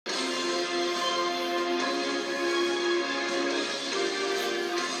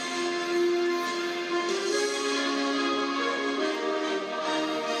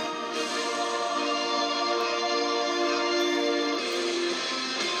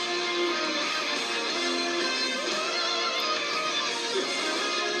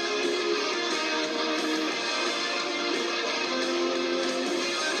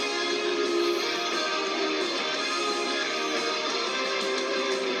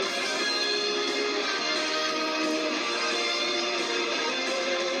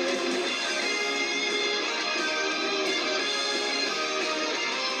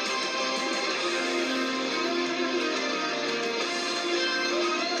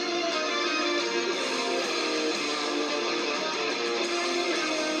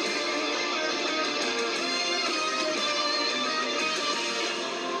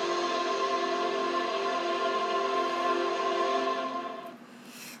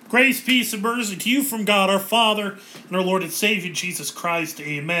Grace, peace, and mercy to you from God our Father and our Lord and Savior Jesus Christ.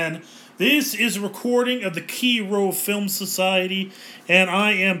 Amen. This is a recording of the Key Row Film Society, and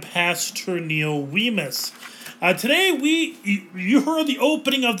I am Pastor Neil Weemus. Today, you heard the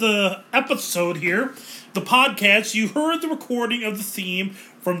opening of the episode here, the podcast. You heard the recording of the theme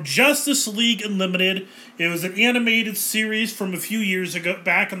from Justice League Unlimited. It was an animated series from a few years ago,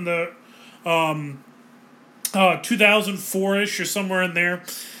 back in the 2004-ish or somewhere in there.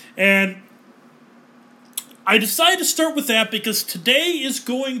 And I decided to start with that because today is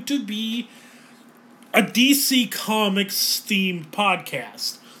going to be a DC Comics themed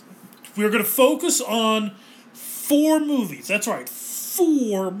podcast. We're going to focus on 4 movies. That's right,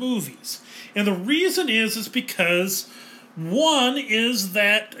 4 movies. And the reason is because one is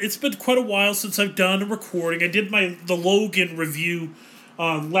that it's been quite a while since I've done a recording. I did the Logan review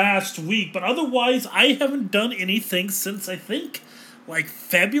last week, but otherwise I haven't done anything since I think like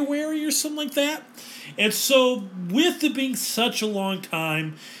February or something like that. And so with it being such a long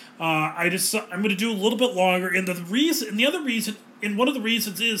time, I'm going to do a little bit longer. And one of the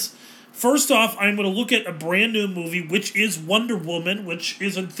reasons is, first off, I'm going to look at a brand new movie, which is Wonder Woman, which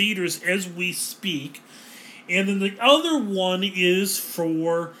is in theaters as we speak. And then the other one is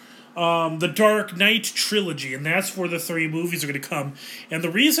for the Dark Knight trilogy, and that's where the 3 movies are going to come. And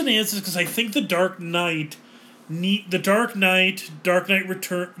the reason is because I think the Dark Knight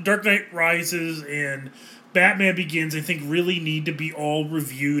Rises, and Batman Begins, I think really need to be all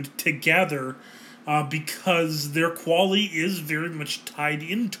reviewed together because their quality is very much tied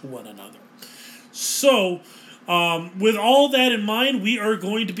into one another. So, with all that in mind, we are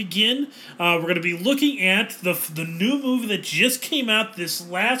going to begin. We're going to be looking at the new movie that just came out this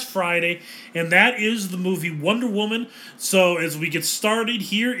last Friday, and that is the movie Wonder Woman. So as we get started,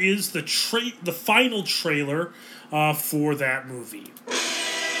 here is the final trailer for that movie.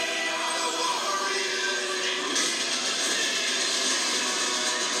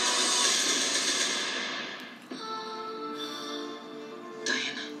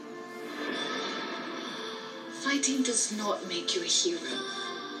 Fighting does not make you a hero.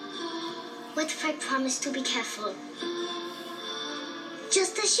 What if I promise to be careful?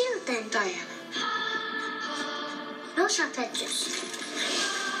 Just a shield then. Diana. No sharp edges.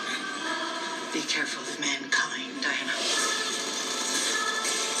 Be careful of mankind, Diana.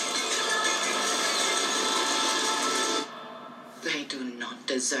 They do not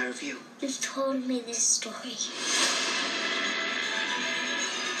deserve you. You've told me this story.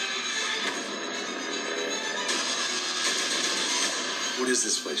 What is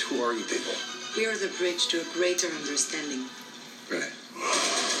this place? Who are you people? We are the bridge to a greater understanding. Right.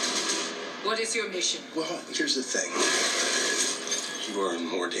 What is your mission? Well, here's the thing. You are in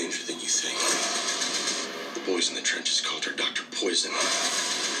more danger than you think. The boys in the trenches called her Dr. Poison.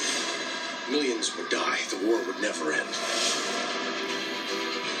 Millions would die. The war would never end.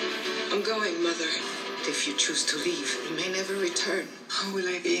 I'm going, Mother. If you choose to leave, you may never return. How will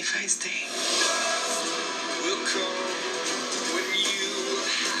I be if I stay? We'll come when you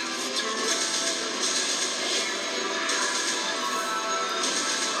have to run.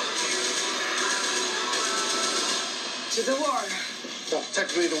 To the war. Well,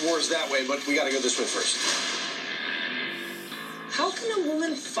 technically the war's that way, but we gotta go this way first. How can a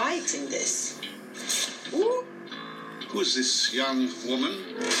woman fight in this? Ooh. Who's this young woman?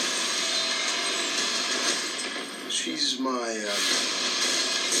 She's my,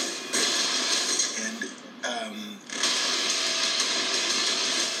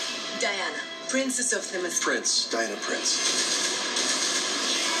 Diana, Princess of Themyscira. Prince, Diana Prince.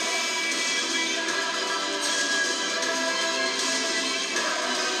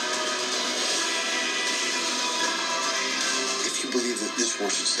 If you believe that this war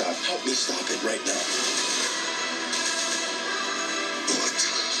should stop, help me stop it right now. What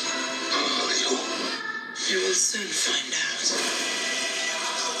are you? You will soon find out.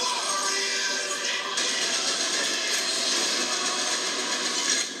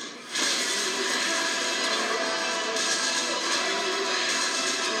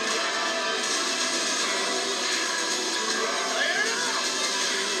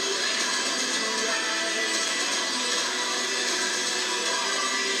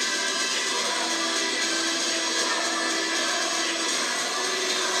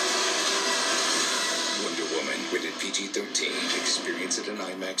 PG-13. Experience it in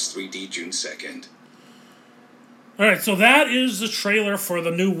IMAX 3D June 2nd. Alright, so that is the trailer for the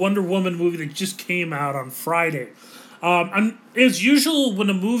new Wonder Woman movie that just came out on Friday. As usual, when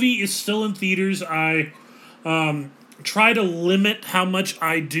a movie is still in theaters, I try to limit how much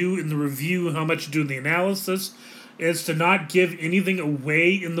I do in the review, how much I do in the analysis. is to not give anything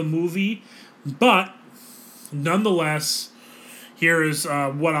away in the movie, but nonetheless, here is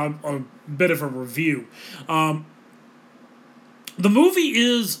a bit of a review. The movie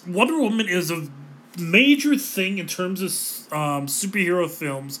is Wonder Woman is a major thing in terms of superhero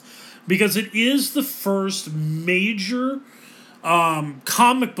films because it is the first major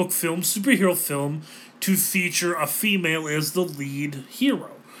comic book film, superhero film, to feature a female as the lead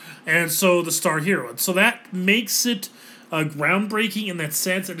hero. And so the star hero. And so that makes it groundbreaking in that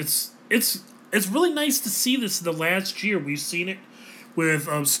sense. And it's really nice to see this in the last year. We've seen it with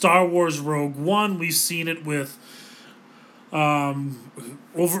Star Wars Rogue One. We've seen it with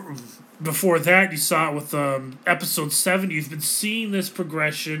before that, you saw it with Episode 7. You've been seeing this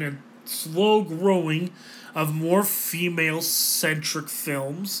progression and slow growing of more female-centric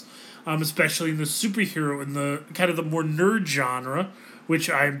films, especially in the superhero and the kind of the more nerd genre, which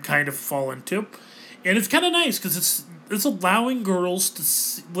I'm kind of fall into. And it's kind of nice because it's allowing girls to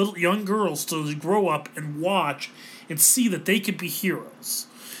see, young girls to grow up and watch and see that they could be heroes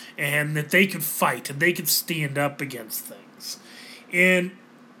and that they could fight and they could stand up against things. And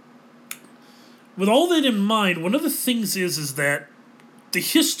with all that in mind, one of the things is that the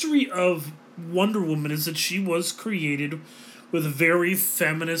history of Wonder Woman is that she was created with very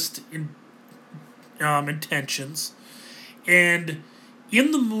feminist intentions. And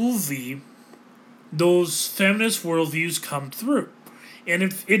in the movie, those feminist worldviews come through.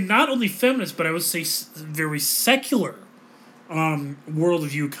 And it not only feminist, but I would say very secular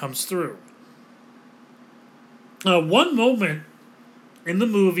worldview comes through. One moment in the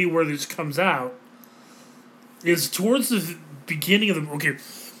movie where this comes out is towards the beginning of the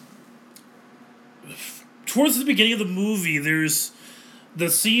towards the beginning of the movie. There's the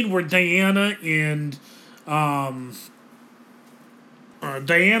scene where Diana and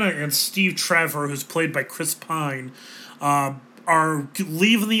Steve Trevor, who's played by Chris Pine, are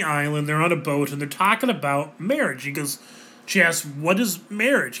leaving the island. They're on a boat and they're talking about marriage. She asks, "What is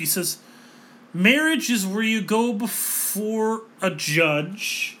marriage?" He says, "Marriage is where you go before a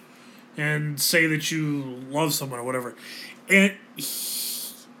judge and say that you love someone or whatever." And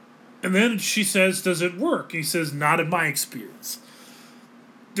then she says, "Does it work?" He says, "Not in my experience."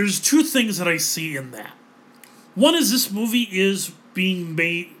 There's two things that I see in that. One is this movie is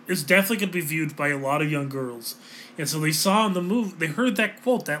definitely going to be viewed by a lot of young girls. And so they saw in the movie, they heard that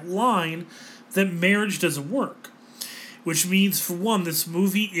quote, that line, that marriage doesn't work. Which means, for one, this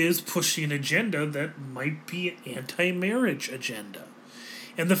movie is pushing an agenda that might be an anti-marriage agenda.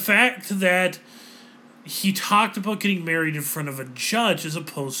 And the fact that he talked about getting married in front of a judge as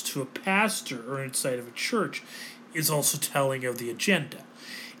opposed to a pastor or inside of a church is also telling of the agenda.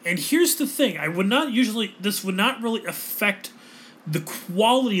 And here's the thing, this would not really affect the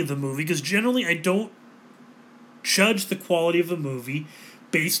quality of the movie, because generally I don't judge the quality of the movie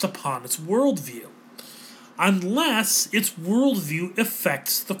based upon its worldview, unless its worldview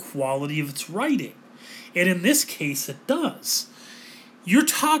affects the quality of its writing. And in this case, it does.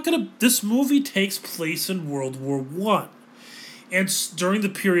 This movie takes place in World War I, and during the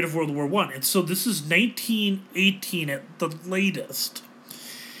period of World War I. And so this is 1918 at the latest.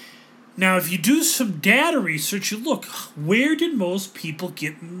 Now, if you do some data research, you look, where did most people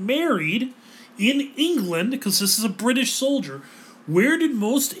get married in England? Because this is a British soldier. Where did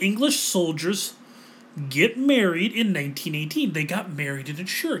most English soldiers get married in 1918? They got married in a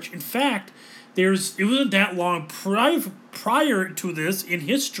church. In fact, it wasn't that long prior to this in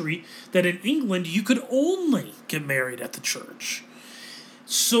history that in England you could only get married at the church.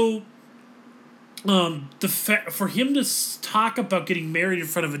 So for him to talk about getting married in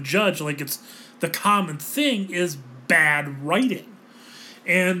front of a judge like it's the common thing is bad writing.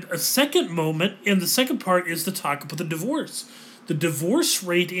 And a second moment, and the second part, is to talk about the divorce. The divorce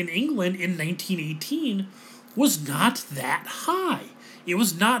rate in England in 1918 was not that high. It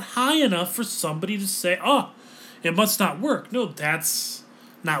was not high enough for somebody to say, "Oh, it must not work." No, that's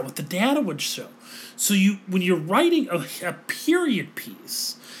not what the data would show. So when you're writing a period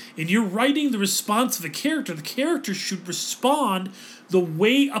piece, and you're writing the response of the character should respond the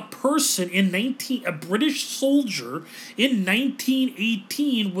way a British soldier in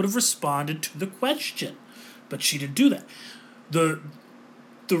 1918 would have responded to the question. But she didn't do that. The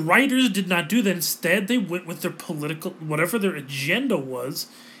writers did not do that. Instead, they went with their political, whatever their agenda was,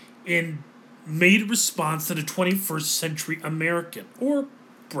 and made a response that a 21st century American or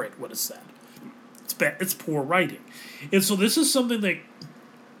Brit would have said. It's bad. It's poor writing. And so this is something that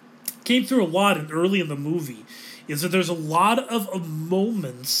came through a lot early in the movie, is that there's a lot of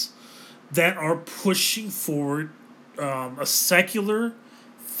moments that are pushing forward a secular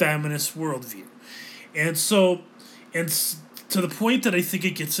feminist worldview. And so and to the point that I think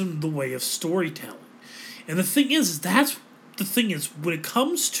it gets in the way of storytelling. And the thing is that's the thing is, when it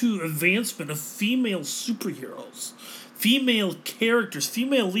comes to advancement of female superheroes, female characters,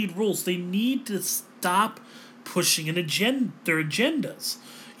 female lead roles, they need to stop pushing their agendas.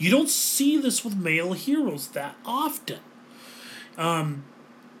 You don't see this with male heroes that often. And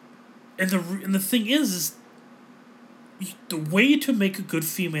the thing is the way to make a good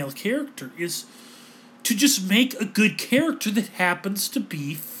female character is to just make a good character that happens to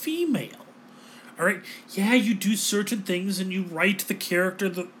be female. All right, yeah, you do certain things and you write the character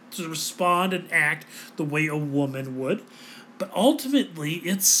to respond and act the way a woman would, but ultimately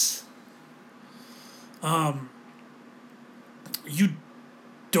it's you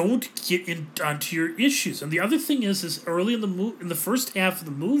don't get onto your issues. And the other thing is early in the first half of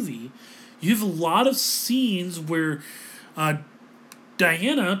the movie, you have a lot of scenes where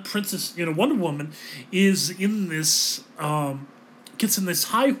Diana, Princess, Wonder Woman, is in this gets in this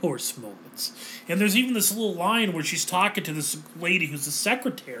high horse moments. And there's even this little line where she's talking to this lady who's the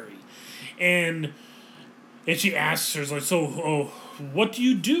secretary, and she asks her, like, so, what do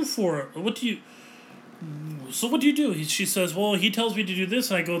you do for it? What do you do? She says, well, he tells me to do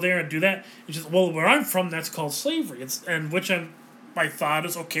this, and I go there and do that. And she says, well, where I'm from, that's called slavery. My thought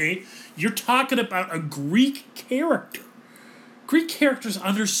is, okay, you're talking about a Greek character. Greek characters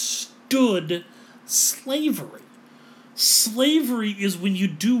understood slavery. Slavery is when you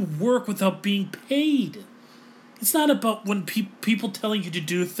do work without being paid. It's not about when people telling you to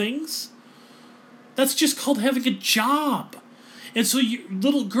do things. That's just called having a job. And so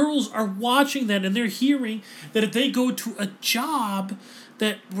little girls are watching that, and they're hearing that if they go to a job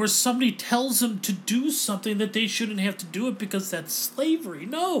where somebody tells them to do something, that they shouldn't have to do it because that's slavery.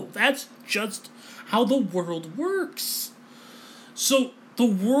 No, that's just how the world works. So the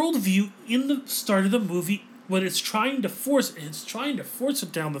worldview in the start of the movie, what it's trying to force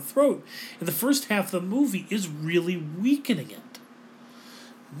it down the throat in the first half of the movie, is really weakening it.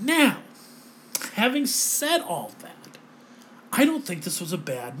 Now, having said all that, I don't think this was a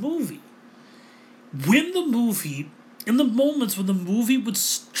bad movie. In the moments when the movie would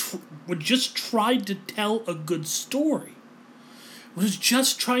just try to tell a good story, was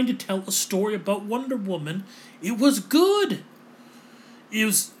just trying to tell a story about Wonder Woman, it was good. It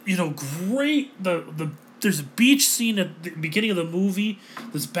was, great. There's a beach scene at the beginning of the movie.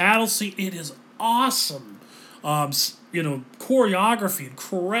 This battle scene, it is awesome. Choreography,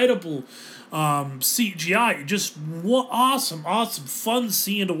 incredible. CGI, just awesome, fun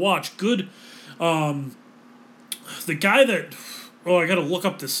scene to watch. Good. The guy that, I gotta look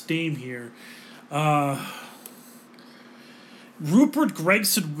up this name here. Rupert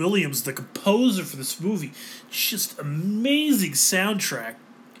Gregson Williams, the composer for this movie, just amazing soundtrack.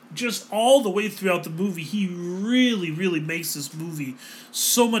 Just all the way throughout the movie, he really, really makes this movie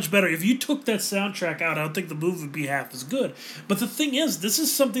so much better. If you took that soundtrack out, I don't think the movie would be half as good. But the thing is, this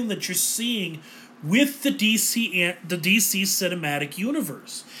is something that you're seeing with the DC cinematic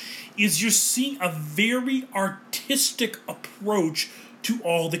universe. Is you're seeing a very artistic approach to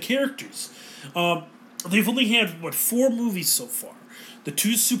all the characters. They've only had, 4 movies so far. The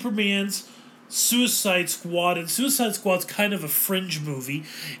 2 Supermans, Suicide Squad, and Suicide Squad's kind of a fringe movie,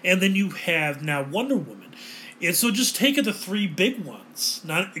 and then you have now Wonder Woman. And so just taking the 3 big ones,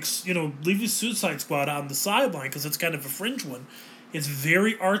 leaving Suicide Squad on the sideline because it's kind of a fringe one, it's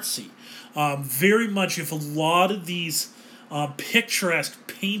very artsy. Very much, you have a lot of these picturesque,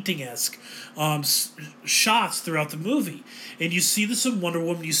 painting-esque shots throughout the movie. And you see this in Wonder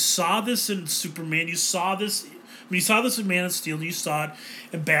Woman, you saw this in Superman, you saw this in Man of Steel, and you saw it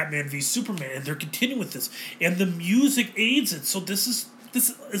in Batman v Superman, and they're continuing with this. And the music aids it. So this is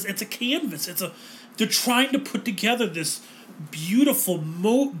it's a canvas. They're trying to put together this beautiful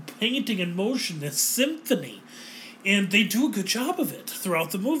painting in motion, this symphony. And they do a good job of it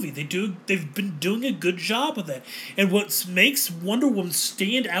throughout the movie. They've been doing a good job of that. And what makes Wonder Woman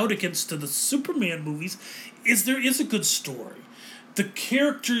stand out against the Superman movies is there is a good story. The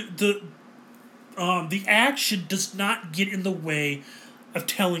character, the action does not get in the way of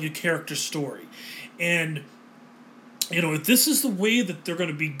telling a character story. And, if this is the way that they're going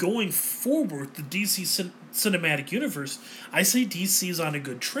to be going forward, the DC cinematic universe, I say DC is on a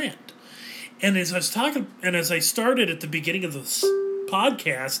good trend. And as I started at the beginning of this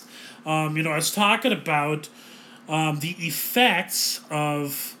podcast, I was talking about the effects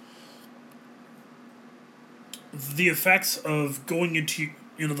of going into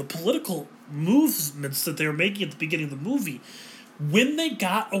the political movements that they were making at the beginning of the movie. When they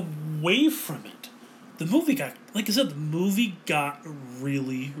got away from it, the movie got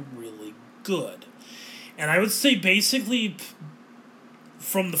really, really good. And I would say basically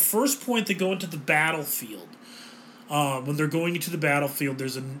from the first point they go into the battlefield, when they're going into the battlefield,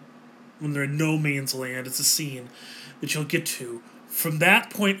 when they're in no man's land, it's a scene that you'll get to. From that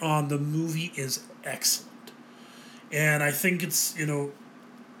point on, the movie is excellent. And I think it's,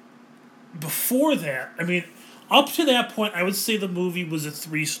 before that, up to that point, I would say the movie was a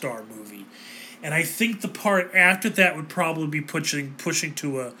 3-star movie. And I think the part after that would probably be pushing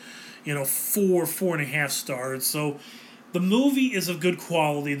to a, 4.5 stars. So the movie is of good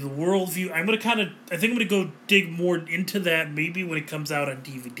quality. The worldview, I think I'm going to go dig more into that maybe when it comes out on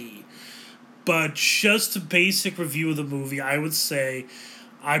DVD. But just a basic review of the movie, I would say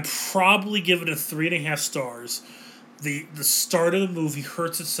I'd probably give it a 3.5 stars. The start of the movie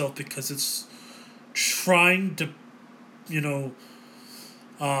hurts itself because it's trying to,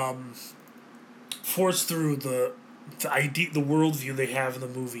 force through the idea, the worldview they have in the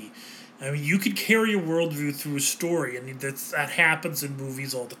movie. You could carry a worldview through a story, and that happens in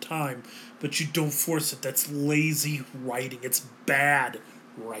movies all the time, but you don't force it. That's lazy writing. It's bad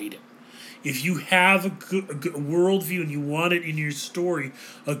writing. If you have a good worldview and you want it in your story,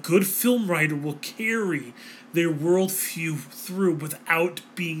 a good film writer will carry their worldview through without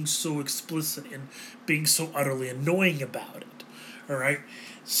being so explicit and being so utterly annoying about it. All right?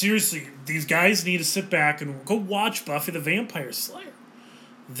 Seriously, these guys need to sit back and go watch Buffy the Vampire Slayer.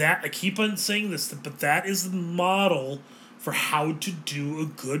 I keep on saying this, but that is the model for how to do a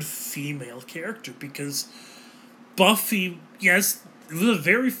good female character, because Buffy, yes, it was a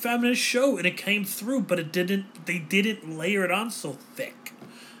very feminist show and it came through, but they didn't layer it on so thick.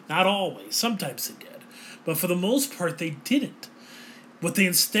 Not always. Sometimes they did. But for the most part, they didn't. What they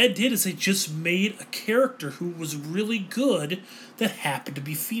instead did is they just made a character who was really good that happened to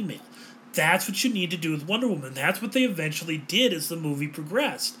be female. That's what you need to do with Wonder Woman. That's what they eventually did as the movie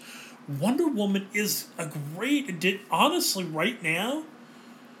progressed. Wonder Woman is honestly, right now,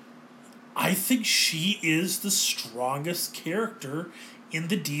 I think she is the strongest character in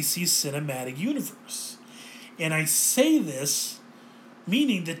the DC cinematic universe. And I say this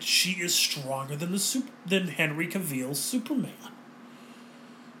meaning that she is stronger than Henry Cavill's Superman.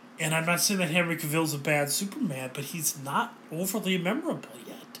 And I'm not saying that Henry Cavill's a bad Superman, but he's not overly memorable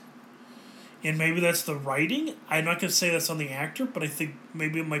yet. And maybe that's the writing. I'm not going to say that's on the actor, but I think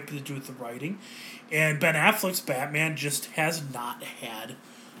maybe it might be to do with the writing. And Ben Affleck's Batman just has not had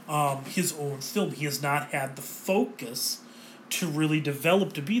his own film. He has not had the focus to really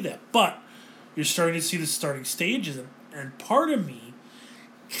develop to be that. But you're starting to see the starting stages, and part of me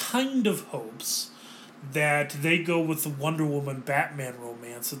kind of hopes that they go with the Wonder Woman Batman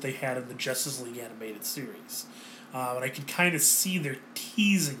romance that they had in the Justice League animated series. And I can kind of see they're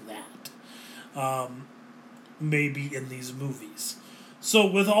teasing that. Maybe in these movies. So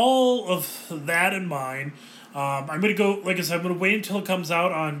with all of that in mind, I'm going to go, like I said, I'm going to wait until it comes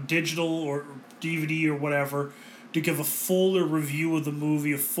out on digital or DVD or whatever to give a fuller review of the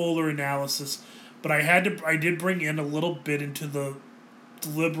movie, a fuller analysis. But I did bring in a little bit into the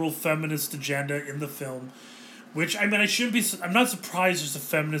liberal feminist agenda in the film, which, I'm not surprised there's a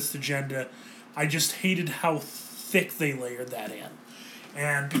feminist agenda. I just hated how thick they layered that in.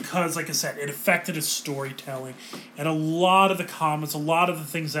 And because, like I said, it affected his storytelling. And a lot of the comments, a lot of the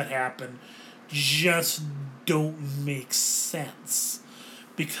things that happen just don't make sense.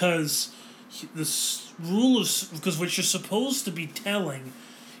 Because because what you're supposed to be telling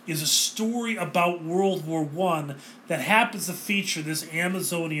is a story about World War I that happens to feature this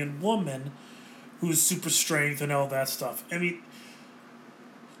Amazonian woman who's super strength and all that stuff.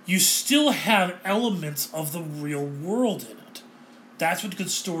 You still have elements of the real world in it. That's what good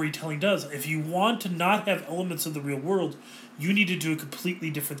storytelling does. If you want to not have elements of the real world, you need to do a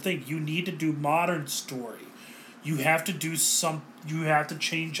completely different thing. You need to do modern story. You have to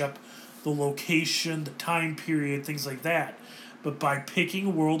change up the location, the time period, things like that. But by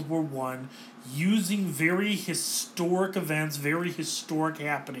picking World War I, using very historic events, very historic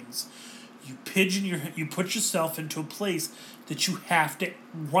happenings, you put yourself into a place that you have to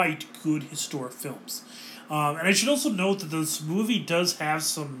write good historic films. And I should also note that this movie does have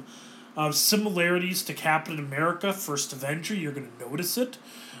some similarities to Captain America: First Avenger. You're going to notice it.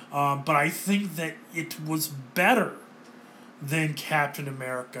 But I think that it was better than Captain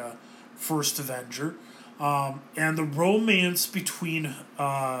America: First Avenger. And the romance between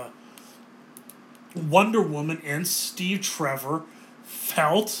Wonder Woman and Steve Trevor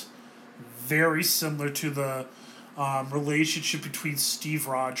felt very similar to the relationship between Steve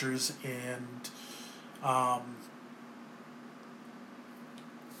Rogers and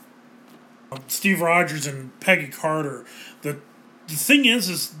Steve Rogers and Peggy Carter. the thing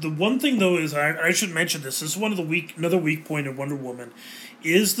is the one thing though is I should mention this. This is one of the another weak point of Wonder Woman,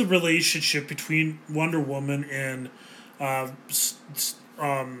 is the relationship between Wonder Woman and,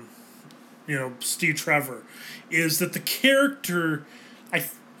 Steve Trevor, is that the character, I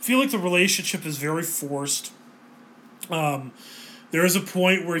feel like the relationship is very forced. There is a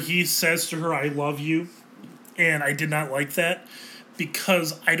point where he says to her, "I love you," and I did not like that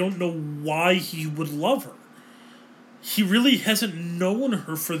because I don't know why he would love her. He really hasn't known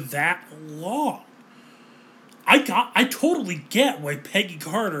her for that long. I totally get why Peggy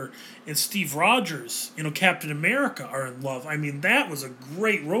Carter and Steve Rogers, Captain America, are in love. I mean, that was a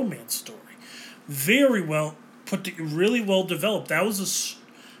great romance story. Very well really well developed. That was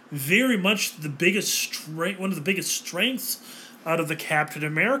very much one of the biggest strengths out of the Captain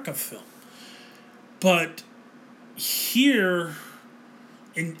America film. But here,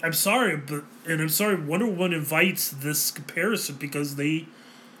 and I'm sorry, Wonder Woman invites this comparison because they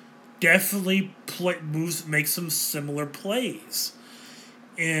definitely make some similar plays,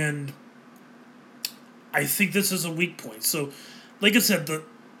 and I think this is a weak point. So, like I said, the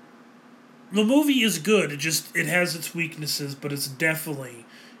movie is good. It has its weaknesses, but it's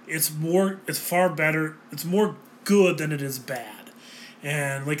far better. It's more good than it is bad,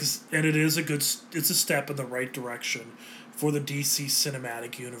 and it is it's a step in the right direction for the DC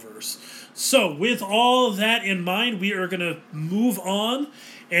Cinematic Universe. So, with all of that in mind, we are going to move on,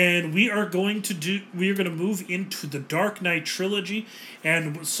 and we are going to move into the Dark Knight trilogy.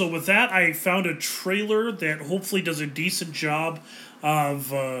 And so, with that, I found a trailer that hopefully does a decent job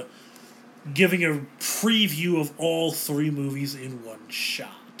of giving a preview of all three movies in one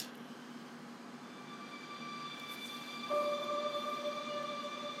shot.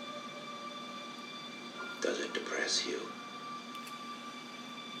 Does it depress you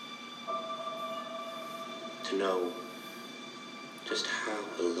to know just how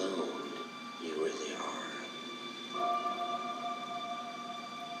alone you really are?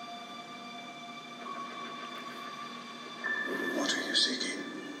 What are you seeking?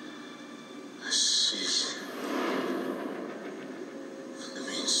 I seek the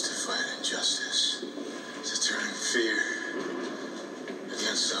means to fight injustice, to turn fear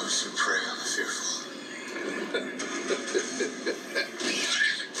against those who prey on the fearful.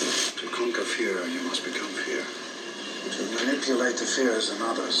 To conquer fear, you must become fear. To manipulate the fears in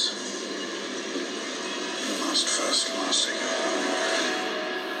others, you must first master your own.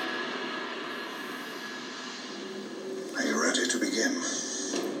 Are you ready to begin?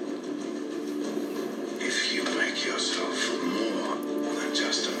 If you make yourself more than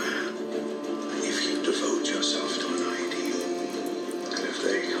just a man, if you devote yourself to an ideal, and if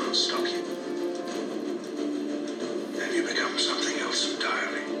they can't stop you, then you become something else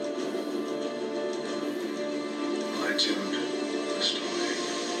entirely. Legend, story,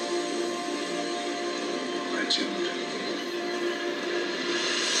 legend.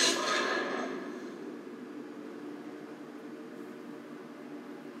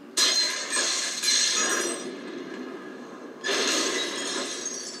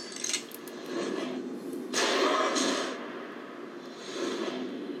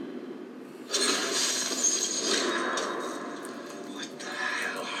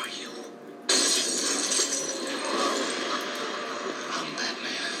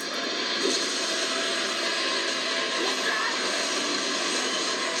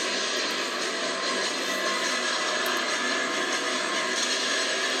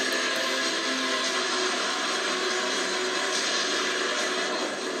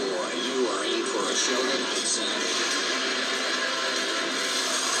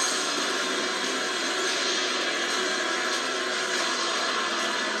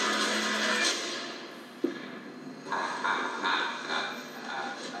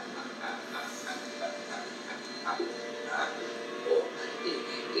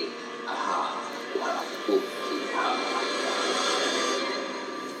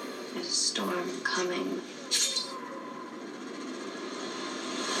 There's a storm coming.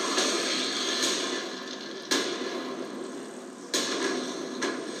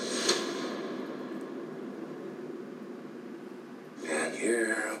 And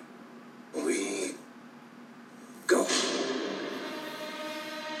here we go.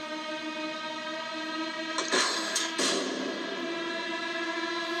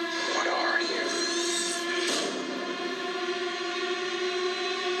 What are you?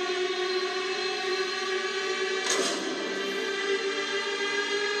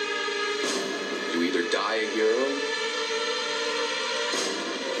 You either die a hero,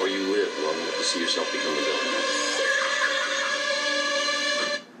 or you live long enough to see yourself become a villain.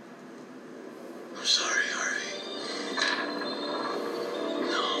 I'm sorry, Harvey.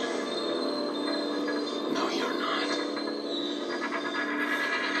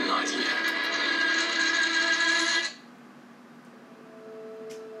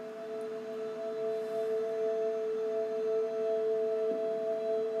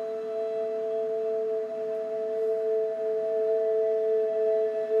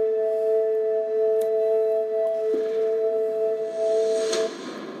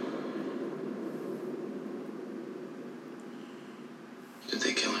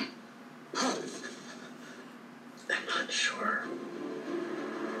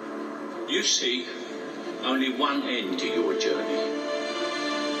 You see only one end to your journey.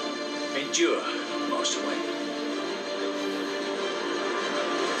 Endure, Master Wayne.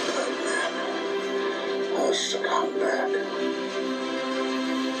 Us to come back.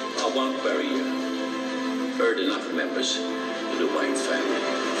 I won't bury you. Heard enough members of the Wayne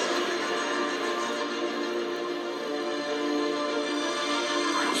family.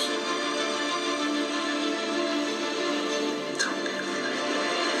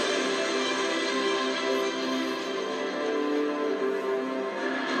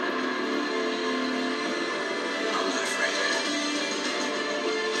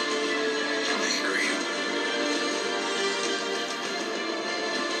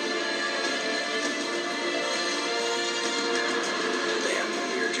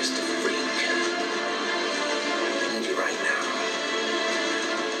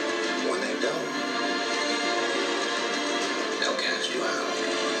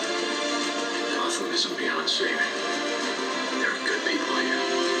 Isn't beyond saving. There are good people here.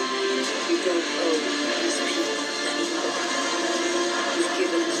 You don't owe these people anymore. You've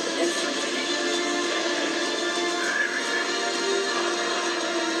given them everything. Not everything.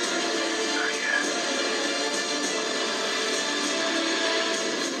 Not yet.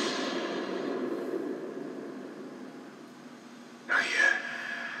 Not yet.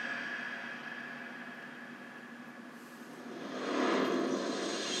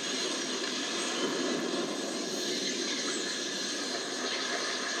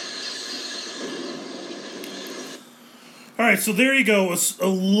 All right, so there you go. A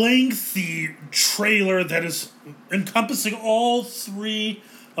lengthy trailer that is encompassing all three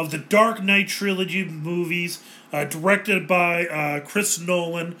of the Dark Knight trilogy movies, directed by Chris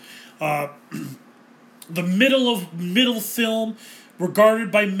Nolan. The middle film,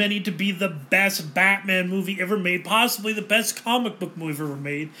 regarded by many to be the best Batman movie ever made, possibly the best comic book movie ever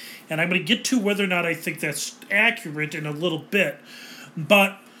made. And I'm going to get to whether or not I think that's accurate in a little bit,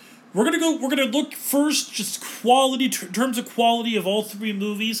 but. We're gonna look first just quality, in terms of quality of all three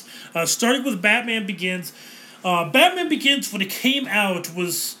movies, starting with Batman Begins. Batman Begins, when it came out,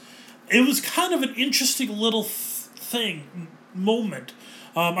 was kind of an interesting little moment.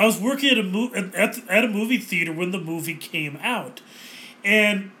 I was working at a movie theater when the movie came out,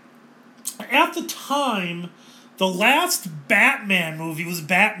 and at the time, the last Batman movie was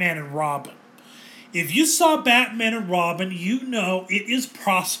Batman and Robin. If you saw Batman and Robin, you know it is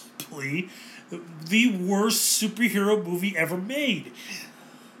possibly the worst superhero movie ever made.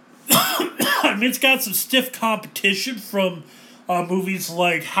 I mean, it's got some stiff competition from movies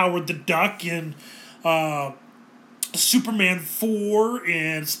like Howard the Duck and Superman 4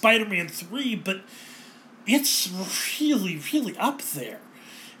 and Spider-Man 3, but it's really, really up there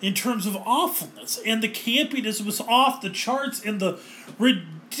in terms of awfulness. And the campiness was off the charts, and the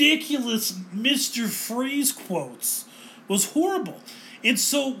ridiculous Mr. Freeze quotes was horrible. And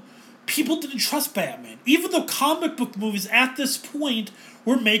so people didn't trust Batman, even though comic book movies at this point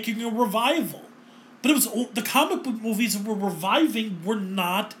were making a revival. But it was the comic book movies that were reviving were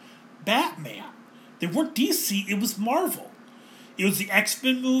not Batman. They weren't DC, it was Marvel. It was the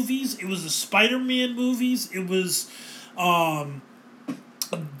X-Men movies, it was the Spider-Man movies, it was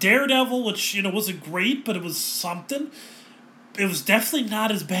Daredevil, which, wasn't great, but it was something. It was definitely not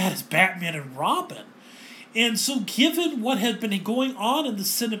as bad as Batman and Robin. And so given what had been going on in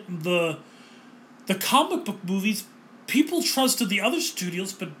the comic book movies, people trusted the other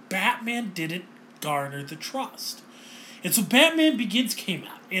studios, but Batman didn't garner the trust. And so Batman Begins came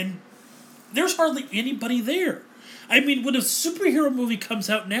out, and there's hardly anybody there. I mean, when a superhero movie comes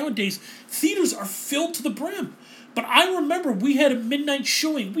out nowadays, theaters are filled to the brim. But I remember we had a midnight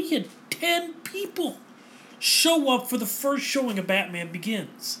showing. We had 10 people show up for the first showing of Batman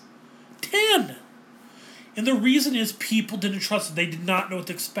Begins. 10! And the reason is people didn't trust it. They did not know what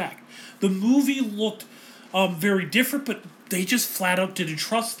to expect. The movie looked very different, but they just flat out didn't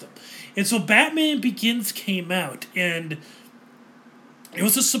trust them. And so Batman Begins came out, and it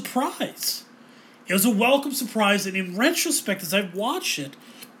was a surprise. It was a welcome surprise, and in retrospect, as I watched it,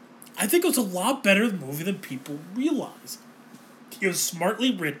 I think it was a lot better movie than people realize. It was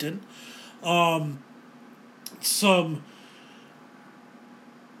smartly written.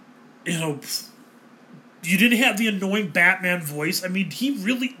 You didn't have the annoying Batman voice. I mean,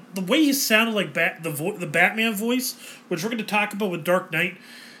 the way he sounded like the Batman voice, which we're going to talk about with Dark Knight.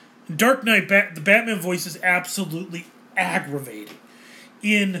 Dark Knight, the Batman voice is absolutely aggravating.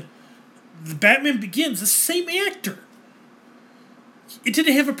 In the Batman Begins, the same actor. It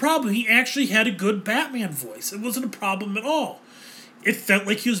didn't have a problem. He actually had a good Batman voice. It wasn't a problem at all. It felt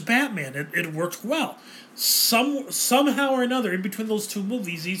like he was Batman. It worked well. somehow or another in between those two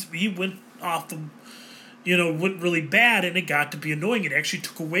movies, he went off the, went really bad, and it got to be annoying. It actually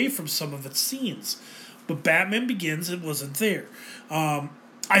took away from some of its scenes. But Batman Begins, it wasn't there. I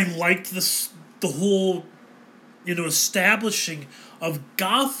liked the whole, establishing of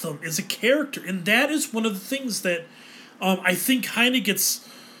Gotham as a character, and that is one of the things that I think kind of gets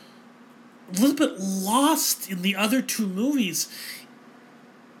a little bit lost in the other two movies,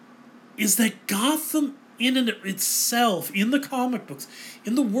 is that Gotham in and of itself, in the comic books,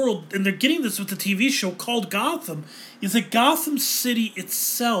 in the world, and they're getting this with the TV show called Gotham, is that Gotham City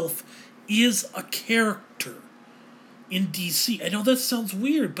itself is a character in DC. I know that sounds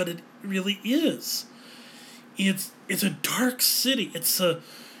weird, but it really is. It's a dark city. It's a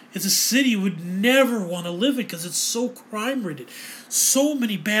city you would never want to live in because it's so crime-ridden. So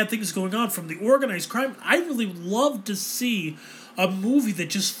many bad things going on from the organized crime. I really would love to see a movie that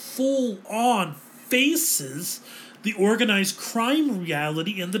just full-on faces the organized crime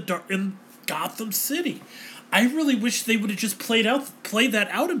reality in Gotham City. I really wish they would have just played that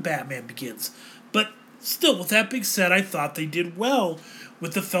out in Batman Begins. But still, with that being said, I thought they did well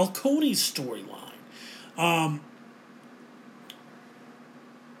with the Falcone storyline.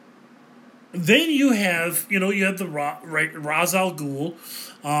 Then you have the Ra's al Ghul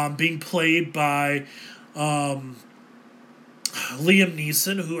being played by Liam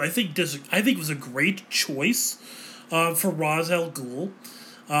Neeson, who I think was a great choice for Ra's al Ghul.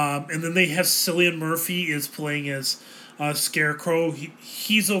 And then they have Cillian Murphy is playing as Scarecrow.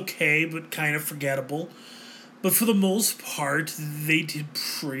 He's okay, but kind of forgettable. But for the most part, they did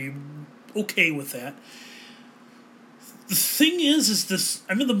pretty okay with that. The thing is this...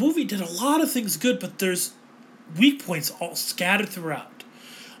 I mean, the movie did a lot of things good, but there's weak points all scattered throughout.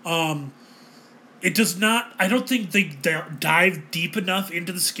 It does not... I don't think they dive deep enough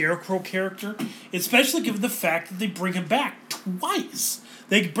into the Scarecrow character, especially given the fact that they bring him back twice.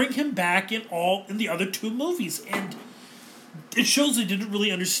 They bring him back in the other two movies, and it shows they didn't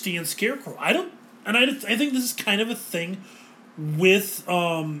really understand Scarecrow. I think this is kind of a thing with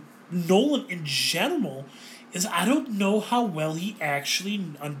Nolan in general, is I don't know how well he actually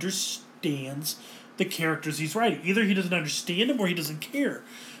understands the characters he's writing. Either he doesn't understand them or he doesn't care,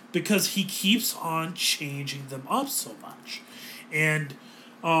 because he keeps on changing them up so much. And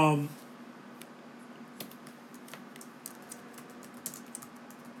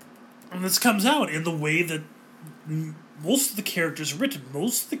this comes out in the way that most of the characters are written.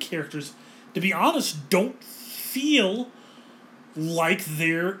 Most of the characters, to be honest, don't feel like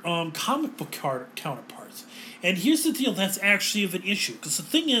their comic book counterparts. And here's the deal, that's actually of an issue. Because the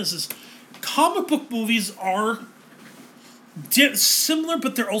thing is comic book movies are similar,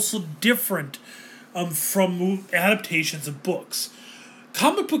 but they're also different from adaptations of books.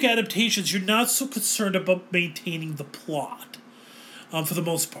 Comic book adaptations, you're not so concerned about maintaining the plot, for the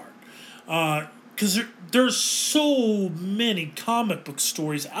most part. Because there's so many comic book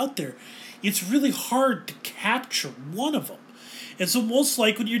stories out there, it's really hard to capture one of them. And so most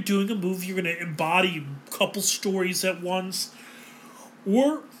likely when you're doing a movie, you're going to embody a couple stories at once,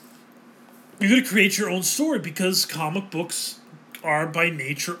 or you're going to create your own story, because comic books are by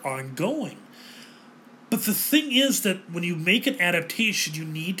nature ongoing. But the thing is that when you make an adaptation, you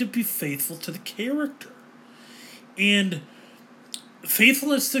need to be faithful to the character. And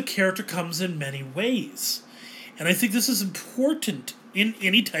faithfulness to the character comes in many ways. And I think this is important in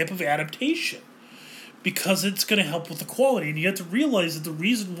any type of adaptation, because it's going to help with the quality. And you have to realize that the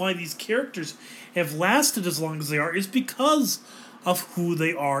reason why these characters have lasted as long as they are is because of who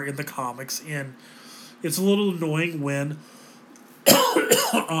they are in the comics. And it's a little annoying when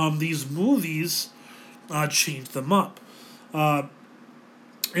these movies change them up. An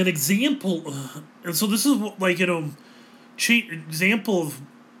example, and so this is example of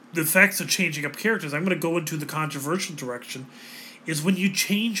the effects of changing up characters. I'm going to go into the controversial direction, is when you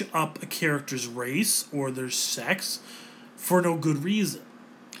change up a character's race or their sex for no good reason.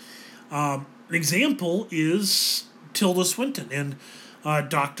 An example is Tilda Swinton in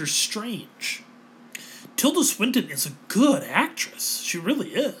Doctor Strange. Tilda Swinton is a good actress. She really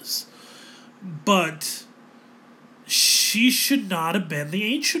is. But she should not have been the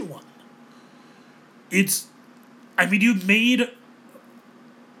Ancient One. You made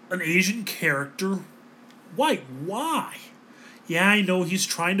an Asian character white. Why? Yeah, I know he's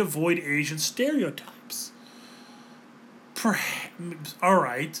trying to avoid Asian stereotypes.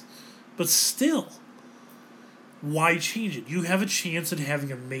 Alright, but still, why change it? You have a chance at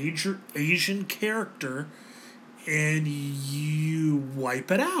having a major Asian character, and you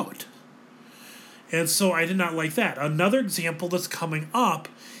wipe it out. And so I did not like that. Another example that's coming up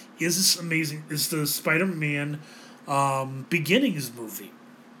is this amazing, is the Spider-Man Beginnings movie.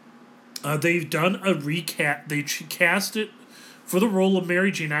 They've done a recast. They cast it for the role of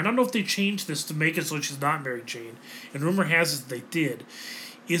Mary Jane. I don't know if they changed this to make it so she's not Mary Jane, and rumor has it they did.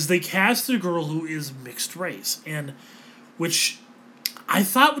 Is they cast a girl who is mixed race, and which I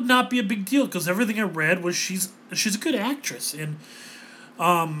thought would not be a big deal because everything I read was she's a good actress, and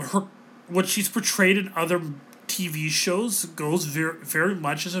her what she's portrayed in other TV shows goes very very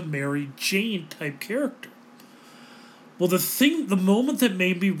much as a Mary Jane type character. Well, the moment that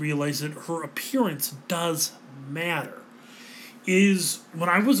made me realize that her appearance does matter is when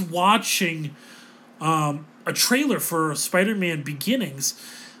I was watching a trailer for Spider-Man Beginnings.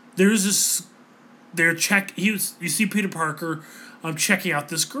 There's this, you see Peter Parker checking out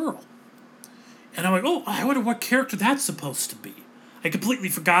this girl. And I'm like, oh, I wonder what character that's supposed to be. I completely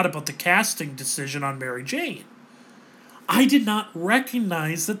forgot about the casting decision on Mary Jane. I did not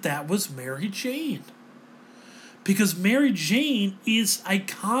recognize that was Mary Jane. Because Mary Jane is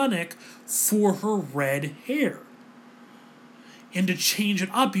iconic for her red hair. And to change it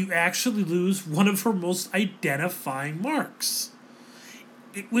up, you actually lose one of her most identifying marks.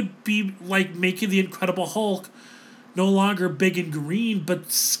 It would be like making the Incredible Hulk no longer big and green,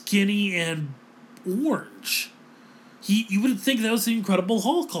 but skinny and orange. You would think that was the Incredible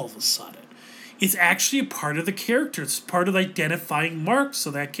Hulk all of a sudden. It's actually a part of the character. It's part of the identifying marks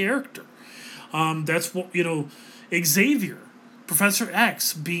of that character. That's what, Xavier, Professor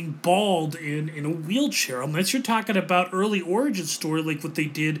X, being bald in a wheelchair, unless you're talking about early origin story like what they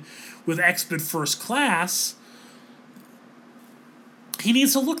did with X-Men First Class, he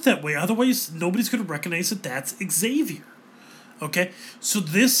needs to look that way. Otherwise, nobody's going to recognize that that's Xavier. Okay? So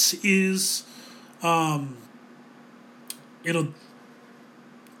this is,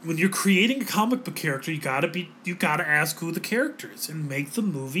 when you're creating a comic book character, you gotta ask who the character is and make the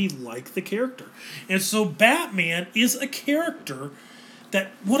movie like the character. And so Batman is a character that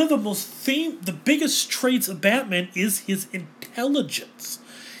one of the biggest traits of Batman is his intelligence.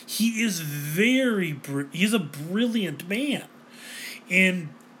 He is he's a brilliant man. And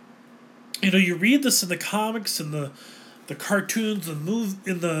you read this in the comics and the cartoons and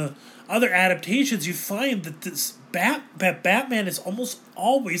in the other adaptations, you find that Batman is almost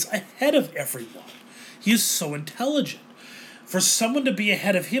always ahead of everyone. He is so intelligent. For someone to be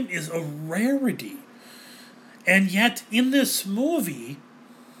ahead of him is a rarity. And yet, in this movie,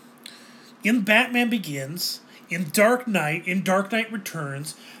 in Batman Begins, in Dark Knight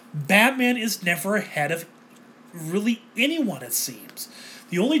Returns, Batman is never ahead of really anyone, it seems.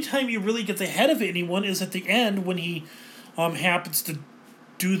 The only time he really gets ahead of anyone is at the end when he happens to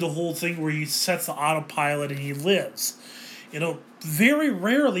do the whole thing where he sets the autopilot and he lives. Very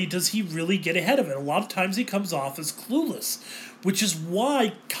rarely does he really get ahead of it. A lot of times he comes off as clueless, which is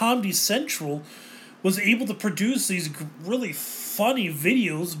why Comedy Central was able to produce these really funny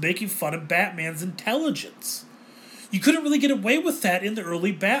videos making fun of Batman's intelligence. You couldn't really get away with that in the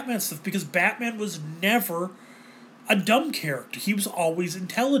early Batman stuff because Batman was never a dumb character. He was always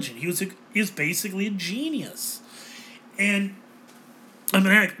intelligent. He was basically a genius. And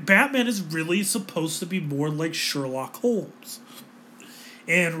Batman is really supposed to be more like Sherlock Holmes.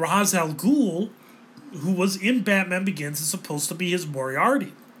 And Ra's al Ghul, who was in Batman Begins, is supposed to be his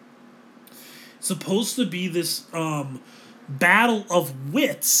Moriarty. Supposed to be this battle of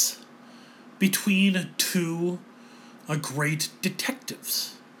wits between two great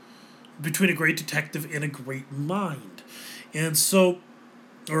detectives. Between a great detective and a great mind. And so,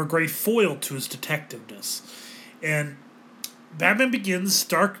 or a great foil to his detectiveness. And Batman Begins,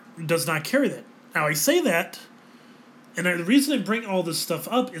 Dark does not carry that. Now, I say that, and the reason I bring all this stuff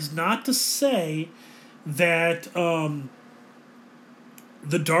up is not to say that that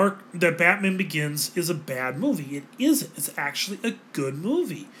Batman Begins is a bad movie. It isn't. It's actually a good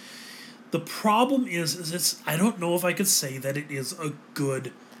movie. The problem is I don't know if I could say that it is a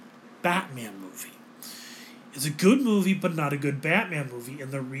good Batman movie. It's a good movie, but not a good Batman movie.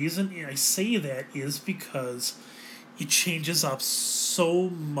 And the reason I say that is because it changes up so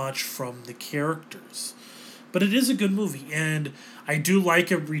much from the characters. But it is a good movie, and I do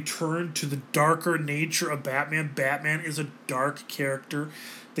like a return to the darker nature of Batman. Batman is a dark character.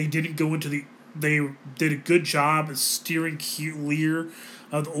 They did a good job of steering clear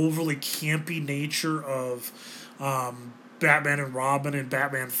of the overly campy nature of Batman and Robin and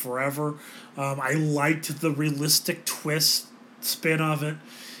Batman Forever. I liked the realistic twist spin of it,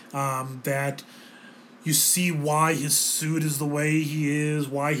 that you see why his suit is the way he is,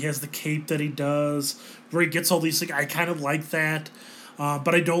 why he has the cape that he does, where he gets all these things. I kind of like that.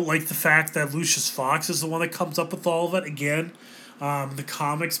 But I don't like the fact that Lucius Fox is the one that comes up with all of it. Again, The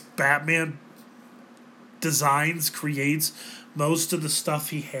comics, Batman creates most of the stuff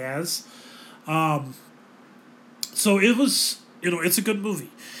he has. So it was, it's a good movie.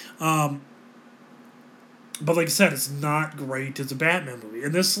 But like I said, it's not great as a Batman movie.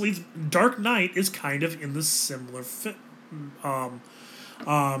 And this leads, Dark Knight is kind of in the similar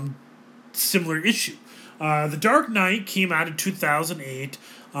similar issue. The Dark Knight came out in 2008.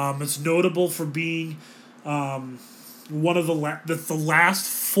 It's notable for being one of the last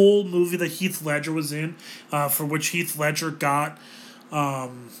full movie that Heath Ledger was in, for which Heath Ledger got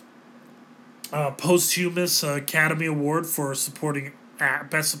posthumous Academy Award for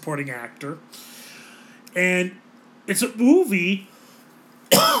Best Supporting Actor. And it's a movie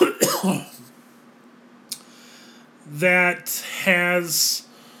that has,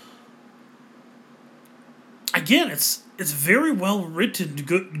 again, it's very well written,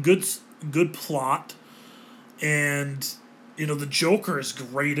 good plot, and the Joker is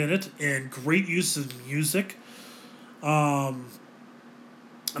great in it, and great use of music. There's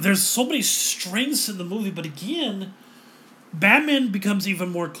so many strengths in the movie, but again, Batman becomes even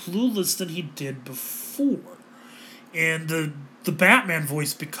more clueless than he did before, and the Batman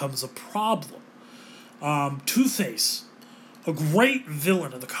voice becomes a problem. Two-Face, a great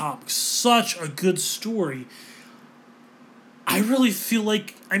villain in the comics, such a good story. I really feel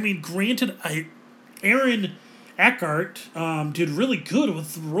like, granted, Aaron Eckhart did really good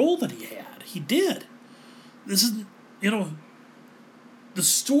with the role that he had. He did. This is, the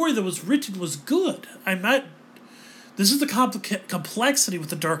story that was written was good. This is the complexity with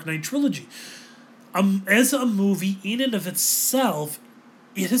the Dark Knight trilogy. As a movie, in and of itself,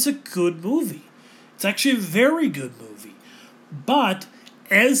 it is a good movie. It's actually a very good movie. But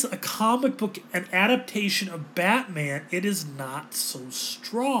as a comic book, an adaptation of Batman, it is not so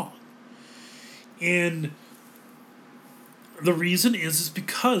strong. And the reason is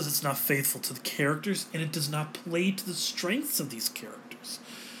because it's not faithful to the characters, and it does not play to the strengths of these characters.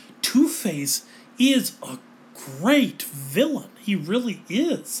 Two-Face is a great villain. He really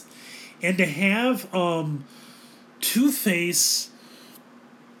is. And to have Two-Face,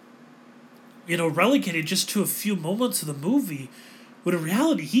 relegated just to a few moments of the movie, when in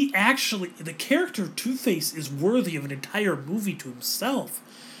reality, the character of Two-Face is worthy of an entire movie to himself.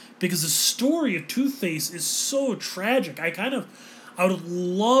 Because the story of Two-Face is so tragic. I would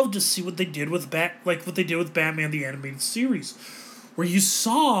love to see what they did with Batman the Animated Series, where you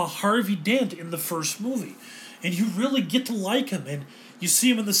saw Harvey Dent in the first movie, and you really get to like him, and you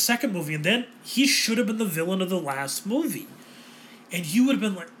see him in the second movie, and then he should have been the villain of the last movie. And you would have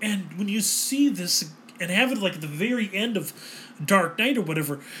been like, and when you see this, and have it like at the very end of Dark Knight or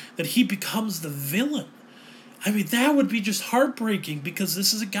whatever, that he becomes the villain. That would be just heartbreaking, because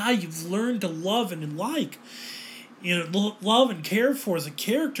this is a guy you've learned to love and like. Love and care for as a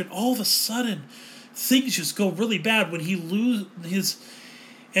character, and all of a sudden, things just go really bad when he loses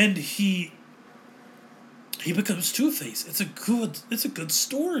and he becomes Two-Face. It's a good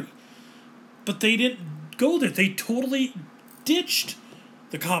story. But they didn't go there. They totally ditched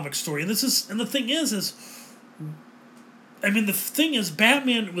the comic story. And the thing is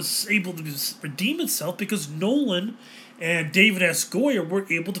Batman was able to redeem itself because Nolan and David S. Goyer were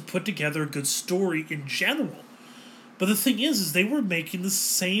able to put together a good story in general. But the thing is they were making the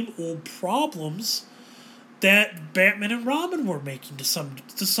same old problems that Batman and Robin were making, to some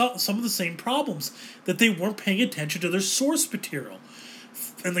of the same problems, that they weren't paying attention to their source material.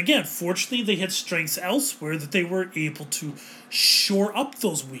 And again, fortunately, they had strengths elsewhere that they were able to shore up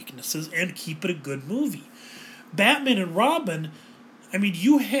those weaknesses and keep it a good movie. Batman and Robin,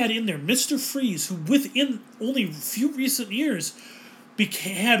 you had in there Mr. Freeze, who within only a few recent years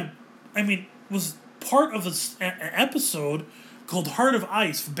was part of an episode called Heart of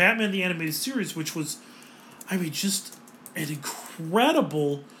Ice for Batman the Animated Series, which was, just an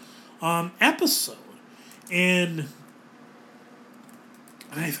incredible episode. And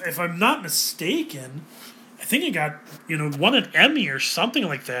if I'm not mistaken, I think it got, won an Emmy or something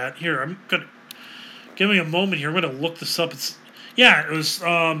like that. Here, give me a moment here. I'm going to look this up. It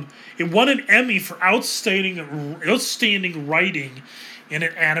won an Emmy for outstanding writing in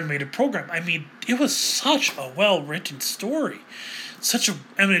an animated program. It was such a well-written story.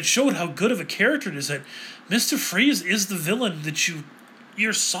 It showed how good of a character it is, that Mr. Freeze is the villain that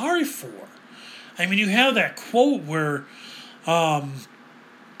you're sorry for. You have that quote where, what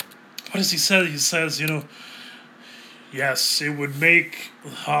does he say? He says, yes, it would make,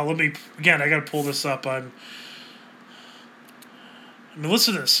 I gotta pull this up.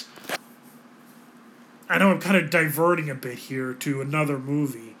 Listen to this. I know I'm kind of diverting a bit here to another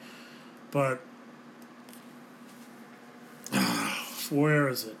movie, but Where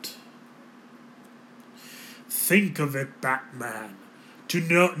is it? Think of it, Batman.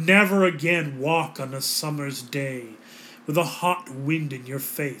 To never again walk on a summer's day with a hot wind in your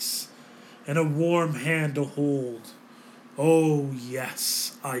face and a warm hand to hold. Oh,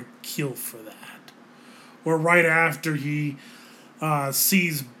 yes, I'd kill for that. Or right after he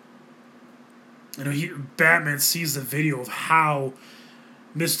sees, Batman sees the video of how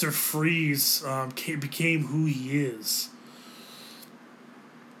Mr. Freeze became who he is.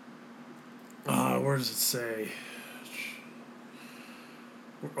 Where does it say?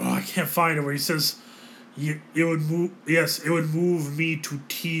 Oh, I can't find it. Where he says, it would move. Yes, it would move me to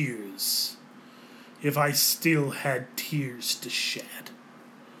tears if I still had tears to shed.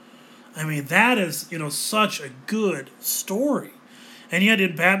 I mean, that is such a good story, and yet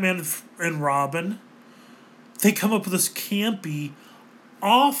in Batman and Robin, they come up with this campy,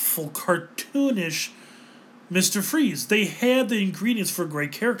 awful, cartoonish Mr. Freeze. They had the ingredients for a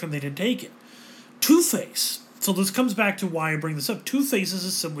great character, and they didn't take it. Two-Face. So this comes back to why I bring this up. Two-Face is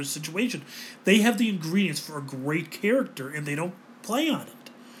a similar situation. They have the ingredients for a great character, and they don't play on it.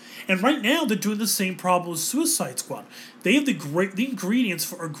 And right now, they're doing the same problem with Suicide Squad. They have the ingredients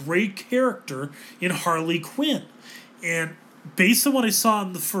for a great character in Harley Quinn. And based on what I saw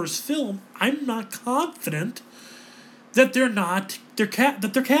in the first film, I'm not confident that they're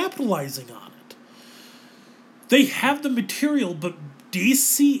capitalizing on it. They have the material, but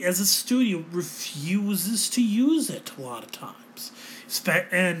DC as a studio refuses to use it a lot of times.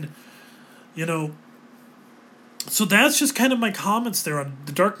 And, so that's just kind of my comments there on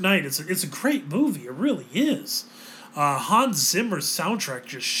The Dark Knight. It's a great movie. It really is. Hans Zimmer's soundtrack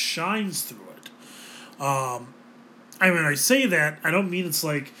just shines through it. I say that, I don't mean it's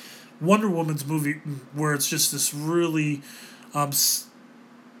like Wonder Woman's movie where it's just this really, epic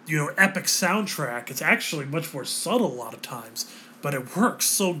soundtrack. It's actually much more subtle a lot of times, but it works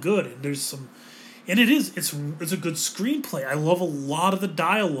so good. And there's it's a good screenplay. I love a lot of the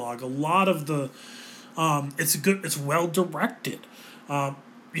dialogue, a lot of the, it's well directed.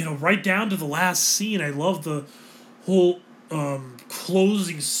 Right down to the last scene. I love the whole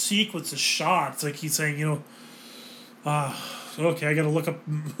closing sequence of shots. Like he's saying, okay, I gotta look up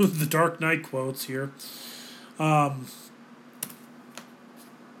the Dark Knight quotes here.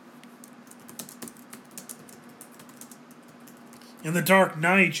 In The Dark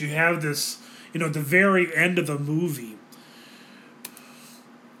Knight, you have this, the very end of the movie.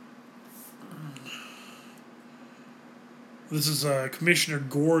 This is Commissioner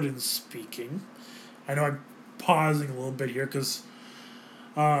Gordon speaking. I know I'm pausing a little bit here because,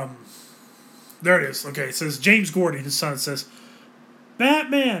 there it is. Okay, it says James Gordon, his son, says,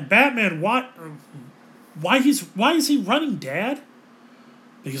 Batman, what? Why is he running, Dad?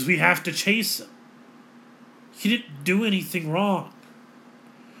 Because we have to chase him. He didn't do anything wrong.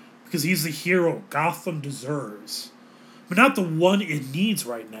 Because he's the hero Gotham deserves. But not the one it needs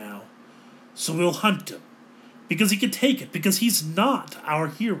right now. So we'll hunt him. Because he can take it. Because he's not our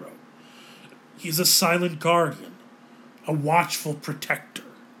hero. He's a silent guardian. A watchful protector.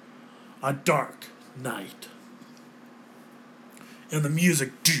 A dark knight. And the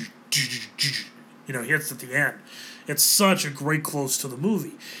music, hits at the end. It's such a great close to the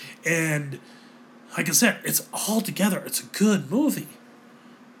movie. And like I said, it's all together. It's a good movie.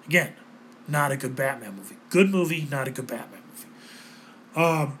 Again, not a good Batman movie. Good movie, not a good Batman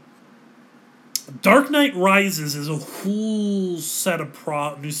movie. Dark Knight Rises is a whole new set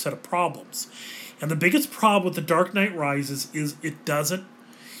of problems. And the biggest problem with The Dark Knight Rises is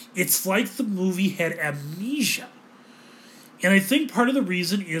it's like the movie had amnesia. And I think part of the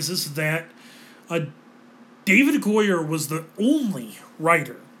reason is that David Goyer was the only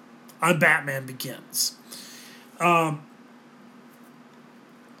writer on Batman Begins. Him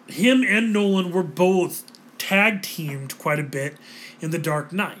and Nolan were both tag teamed quite a bit in The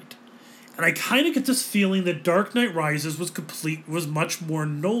Dark Knight. And I kind of get this feeling that Dark Knight Rises was much more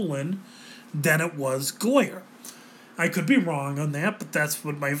Nolan than it was Goyer. I could be wrong on that, but that's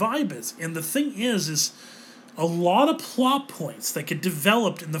what my vibe is. And the thing is a lot of plot points that get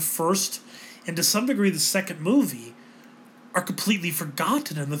developed in the first and to some degree the second movie are completely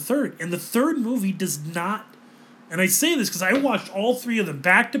forgotten in the third. And the third movie does not, and I say this because I watched all three of them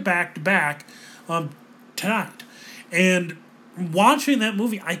back to back tonight. And watching that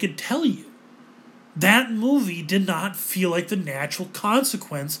movie, I could tell you that movie did not feel like the natural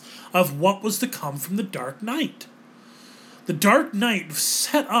consequence of what was to come from The Dark Knight. The Dark Knight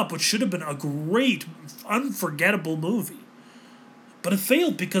set up what should have been a great, unforgettable movie. But it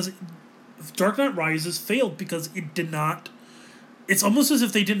failed because Dark Knight Rises failed because it did not. It's almost as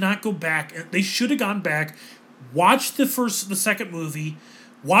if they did not go back. They should have gone back, watched the second movie,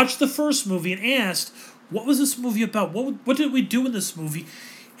 watched the first movie, and asked, what was this movie about? What did we do in this movie?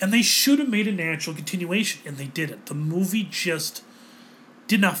 And they should have made a natural continuation, and they didn't. The movie just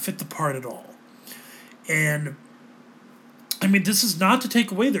did not fit the part at all. And, I mean, this is not to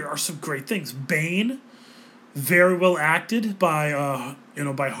take away. There are some great things. Bane, very well acted by,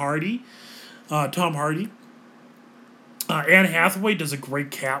 by Hardy, Tom Hardy. Anne Hathaway does a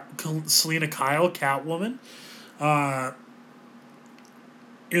great Selena Kyle, Catwoman.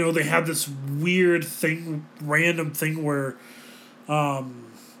 They have this weird random thing where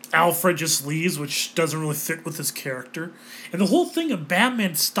Alfred just leaves, which doesn't really fit with his character. And the whole thing of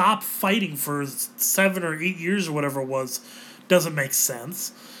Batman stopped fighting for 7 or 8 years or whatever it was doesn't make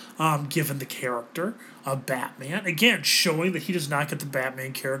sense, given the character of Batman. Again, showing that he does not get the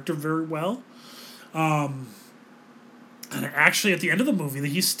Batman character very well. And actually, at the end of the movie, that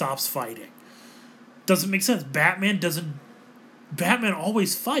he stops fighting. Doesn't make sense. Batman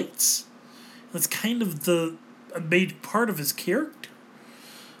always fights. That's kind of a made part of his character.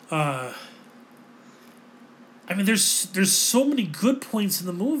 I mean, there's so many good points in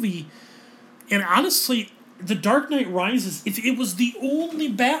the movie, and honestly, The Dark Knight Rises, if it was the only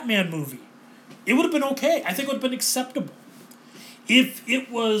Batman movie, it would have been okay. I think it would have been acceptable. If it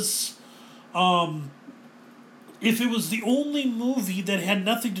was the only movie that had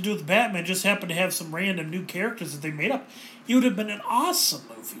nothing to do with Batman, just happened to have some random new characters that they made up, it would have been an awesome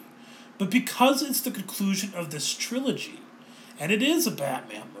movie. But because it's the conclusion of this trilogy, and it is a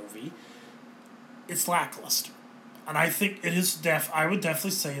Batman movie, it's lackluster. And I think it is I would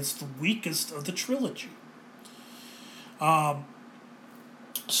definitely say it's the weakest of the trilogy.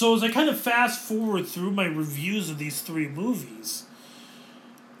 So as I kind of fast forward through my reviews of these three movies,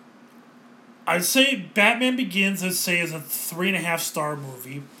 I'd say Batman Begins, is a 3.5 star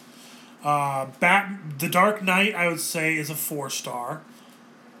movie. The Dark Knight, I would say, is a 4 star.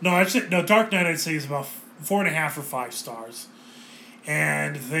 Dark Knight, I'd say, is about 4.5 or 5 stars.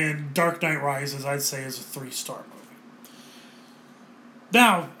 And then Dark Knight Rises, I'd say, is a 3 star movie.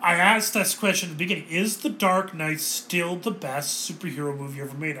 Now, I asked this question at the beginning: is The Dark Knight still the best superhero movie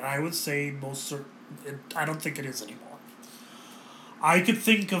ever made? And I would say I don't think it is anymore. I could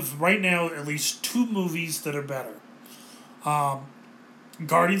think of, right now, at least 2 movies that are better.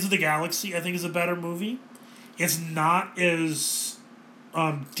 Guardians of the Galaxy, I think, is a better movie. It's not as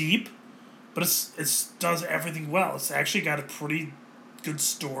deep, but it does everything well. It's actually got a pretty good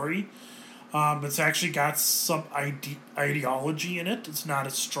story. It's actually got some ideology in it. It's not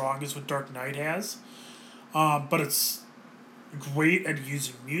as strong as what Dark Knight has. But it's great at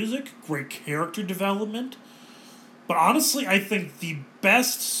using music, great character development. But honestly, I think the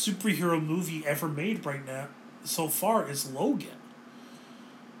best superhero movie ever made right now, so far, is Logan.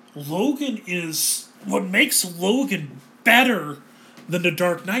 Logan is... What makes Logan better than The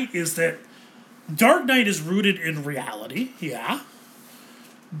Dark Knight is that Dark Knight is rooted in reality, yeah,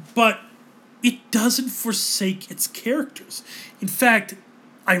 but it doesn't forsake its characters. In fact,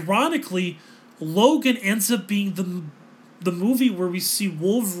 ironically, Logan ends up being the movie where we see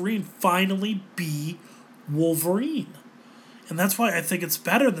Wolverine finally be Wolverine. And that's why I think it's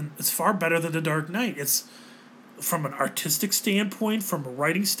far better than The Dark Knight. It's, from an artistic standpoint, from a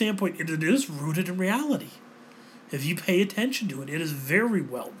writing standpoint, it is rooted in reality. If you pay attention to it, it is very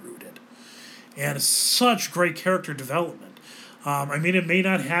well rooted. And it's such great character development. It may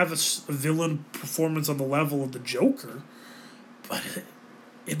not have a villain performance on the level of the Joker, but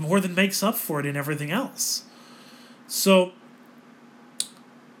it more than makes up for it in everything else. So,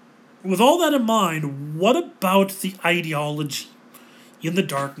 with all that in mind, what about the ideology in the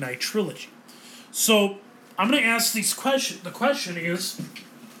Dark Knight trilogy? So, I'm going to ask these questions. The question is,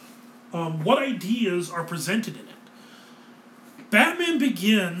 what ideas are presented in it? Batman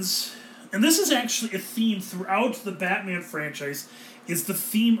Begins, and this is actually a theme throughout the Batman franchise, is the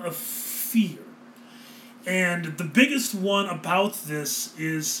theme of fear. And the biggest one about this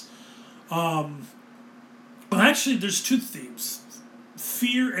is, there's 2 themes.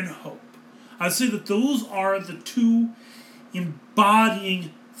 Fear and hope. I'd say that those are the 2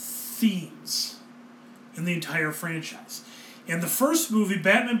 embodying themes in the entire franchise. In the first movie,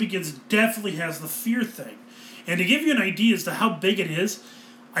 Batman Begins, definitely has the fear thing. And to give you an idea as to how big it is,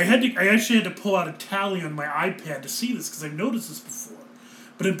 I actually had to pull out a tally on my iPad to see this, because I've noticed this before.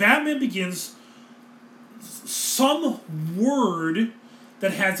 But in Batman Begins, some word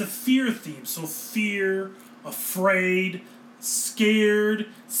that has a fear theme. So fear, afraid, scared,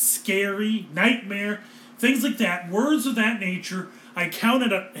 scary, nightmare, things like that. Words of that nature, I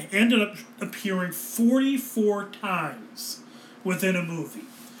counted up, ended up appearing 44 times within a movie.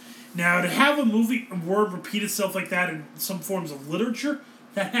 Now, to have a word repeat itself like that in some forms of literature,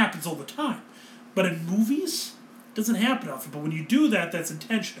 that happens all the time. But in movies, it doesn't happen often. But when you do that, that's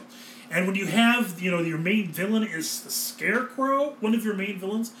intentional. And when you have, your main villain is the Scarecrow, one of your main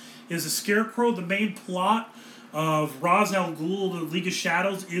villains is the Scarecrow, the main plot of Ra's al Ghul, the League of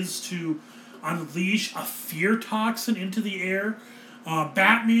Shadows, is to unleash a fear toxin into the air.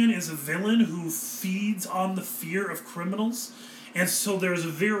 Batman is a villain who feeds on the fear of criminals. And so there's a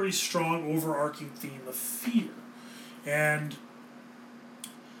very strong overarching theme of fear. And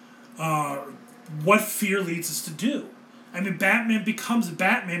what fear leads us to do. I mean, Batman becomes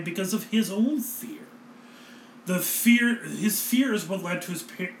Batman because of his own fear. His fear is what led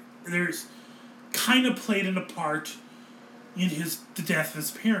to there's kind of played in a part in the death of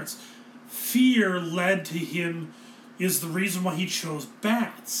his parents. Fear led to him, is the reason why he chose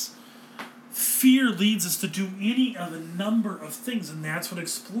bats. Fear leads us to do any of a number of things, and that's what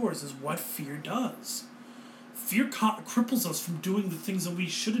Explorers is what fear does. Fear cripples us from doing the things that we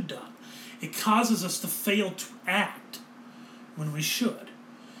should have done. It causes us to fail to act when we should.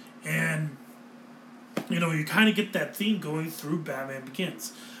 And, you kind of get that theme going through Batman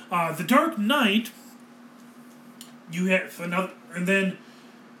Begins. The Dark Knight, you have another,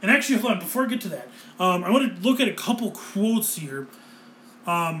 and actually, hold on, before I get to that, I want to look at a couple quotes here.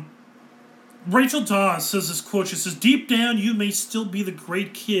 Rachel Dawes says this quote. She says, "Deep down, you may still be the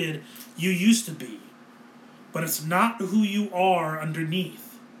great kid you used to be, but it's not who you are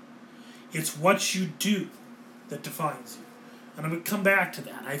underneath. It's what you do that defines you." And I'm going to come back to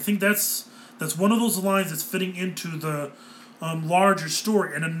that. I think that's one of those lines that's fitting into the larger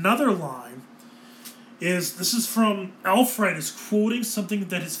story. And another line this is from Alfred, is quoting something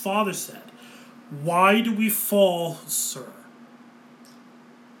that his father said. "Why do we fall, sir?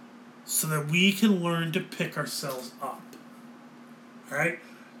 So that we can learn to pick ourselves up." Alright?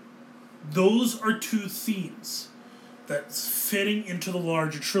 Those are two themes that's fitting into the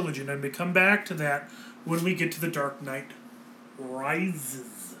larger trilogy. And I'm going to come back to that when we get to The Dark Knight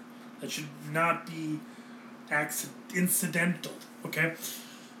Rises. That should not be incidental. Okay?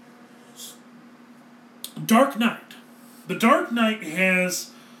 Dark Knight. The Dark Knight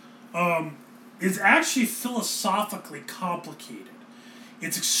is actually philosophically complicated.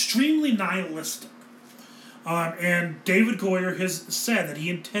 It's extremely nihilistic. And David Goyer has said that he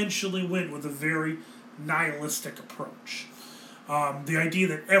intentionally went with a very nihilistic approach. The idea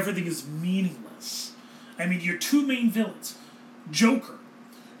that everything is meaningless. I mean, your two main villains. Joker.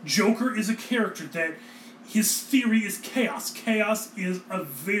 Joker is a character that his theory is chaos. Chaos is a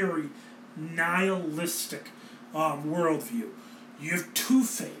very nihilistic worldview. You have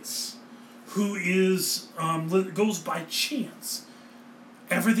Two-Face, who goes by chance.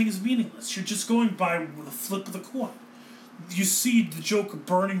 Everything is meaningless. You're just going by the flip of the coin. You see the Joker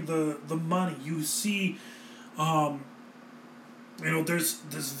burning the money. You see, there's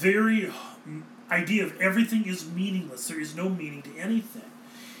this very idea of everything is meaningless. There is no meaning to anything.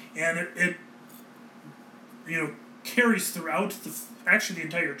 And it carries throughout the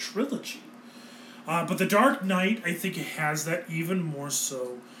entire trilogy. But The Dark Knight, I think, has that even more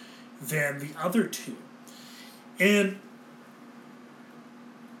so than the other two. And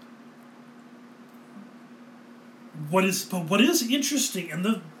what is interesting in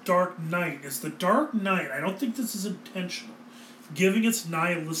The Dark Knight is The Dark Knight, I don't think this is intentional, giving its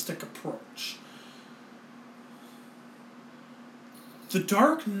nihilistic approach. The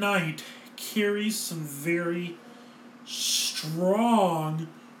Dark Knight carries some very strong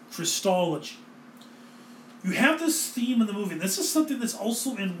Christology. You have this theme in the movie, and this is something that's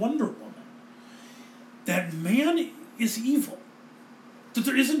also in Wonder Woman, that man is evil. That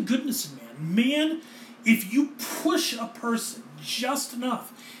there isn't goodness in man. Man, if you push a person just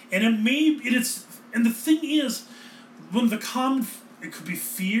enough, and the thing is, one of the common, it could be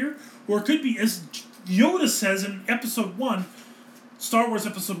fear, or it could be, as Yoda says in Episode 1, Star Wars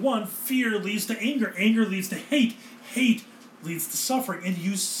Episode 1, fear leads to anger, anger leads to hate, hate leads to suffering, and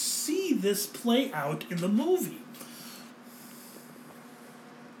you see this play out in the movie.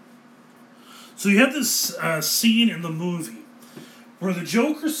 So you have this scene in the movie where the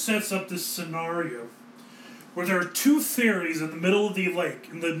Joker sets up this scenario where there are two fairies in the middle of the lake,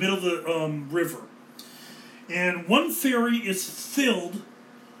 in the middle of the river. And one fairy is filled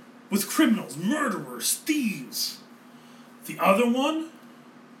with criminals, murderers, thieves. The other one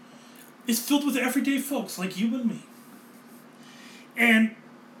is filled with everyday folks like you and me. And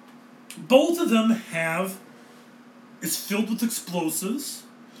both of them is filled with explosives.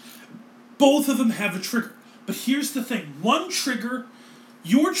 Both of them have a trigger. But here's the thing. One trigger,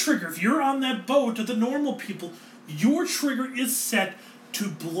 your trigger, if you're on that boat to the normal people, your trigger is set to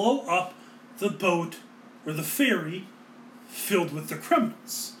blow up the boat or the ferry filled with the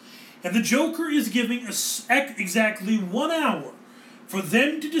criminals. And the Joker is giving exactly 1 hour for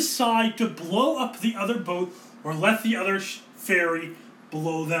them to decide to blow up the other boat or let the other ferry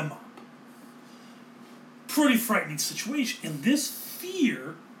blow them up. Pretty frightening situation. And this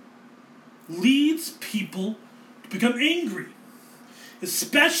fear leads people to become angry,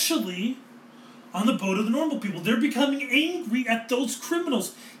 especially on the boat of the normal people. They're becoming angry at those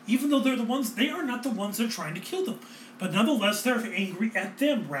criminals, even though they are not the ones that are trying to kill them. But nonetheless, they're angry at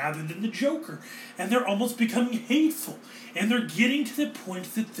them rather than the Joker. And they're almost becoming hateful. And they're getting to the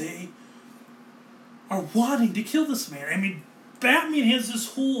point that they are wanting to kill this man. I mean, Batman has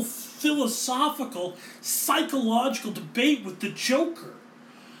this whole philosophical, psychological debate with the Joker.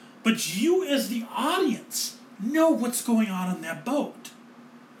 But you, as the audience, know what's going on that boat.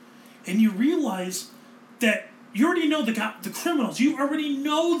 And you realize that you already know the criminals. You already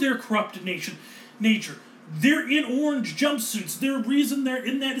know their corrupted nature. They're in orange jumpsuits. Their reason they're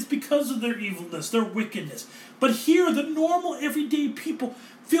in that is because of their evilness, their wickedness. But here, the normal, everyday people,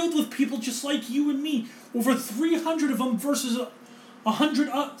 filled with people just like you and me, over 300 of them versus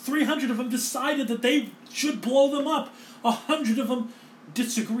 300 of them decided that they should blow them up. 100 of them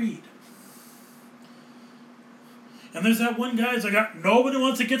disagreed. And there's that one guy who's like, nobody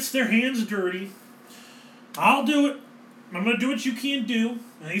wants to get their hands dirty. I'll do it. I'm going to do what you can't do.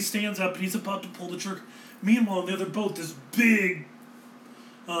 And he stands up and he's about to pull the trigger. Meanwhile, on the other boat, this big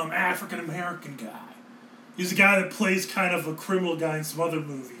African-American guy. He's the guy that plays kind of a criminal guy in some other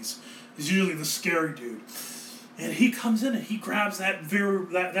movies. He's usually the scary dude. And he comes in and he grabs that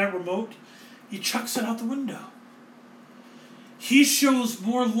remote. He chucks it out the window. He shows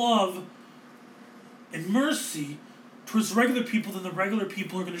more love and mercy towards regular people than the regular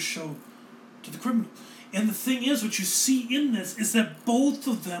people are going to show to the criminal. And the thing is, what you see in this is that both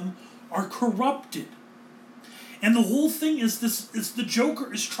of them are corrupted. And the whole thing is the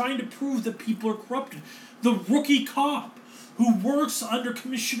Joker is trying to prove that people are corrupted. The rookie cop who works under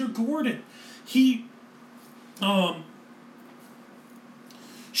Commissioner Gordon, she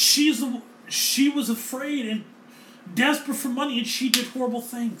was afraid and desperate for money, and she did horrible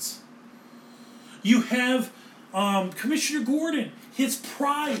things. You have Commissioner Gordon, his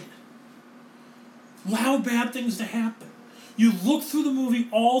pride, allowed bad things to happen. You look through the movie,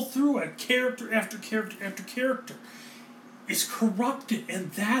 all through it, character after character after character is corrupted,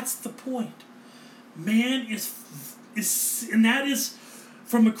 and that's the point. Man is, and that is,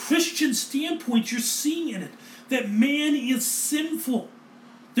 from a Christian standpoint, you're seeing in it that man is sinful.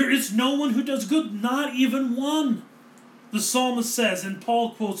 There is no one who does good, not even one. The psalmist says, and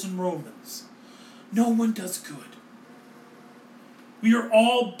Paul quotes in Romans, no one does good. We are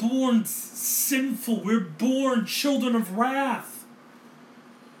all born sinful. We're born children of wrath.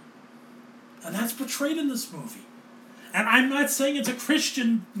 And that's portrayed in this movie. And I'm not saying it's a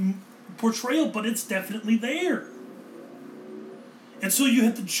Christian portrayal, but it's definitely there. And so you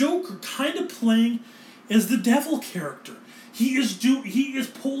have the Joker kind of playing as the devil character. He is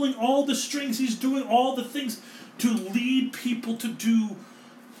pulling all the strings. He's doing all the things to lead people to do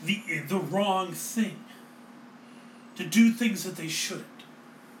the wrong thing. To do things that they shouldn't.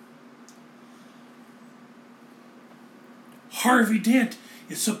 Harvey Dent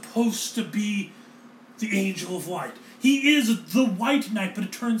is supposed to be the angel of light. He is the white knight, but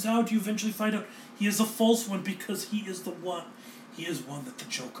it turns out, you eventually find out, he is a false one because he is the one. He is one that the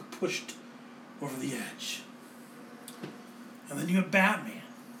Joker pushed over the edge. And then you have Batman.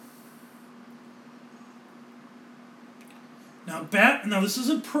 Now this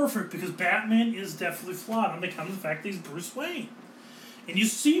isn't perfect because Batman is definitely flawed on account of the fact that he's Bruce Wayne. And you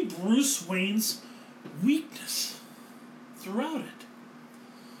see Bruce Wayne's weakness throughout it.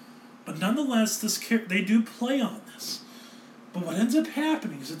 But nonetheless, they do play on this. But what ends up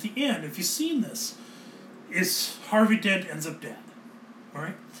happening is at the end, if you've seen this, is Harvey Dent ends up dead.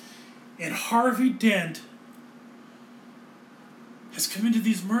 Alright? And Harvey Dent has committed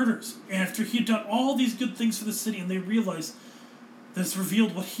these murders after he had done all these good things for the city, and they realize that it's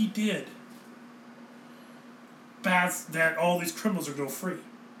revealed what he did. That all these criminals are go free.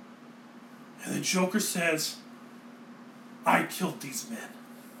 And the Joker says, I killed these men.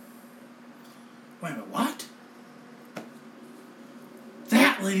 Wait a minute, what?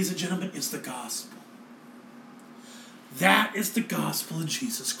 That, ladies and gentlemen, is the gospel. That is the gospel of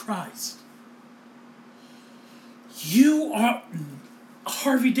Jesus Christ. You are,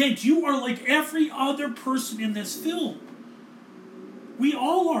 Harvey Dent, you are like every other person in this film. We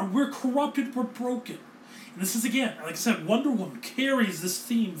all are. We're corrupted, we're broken. And this is, again, like I said, Wonder Woman carries this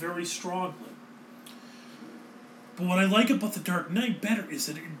theme very strongly. But what I like about The Dark Knight better is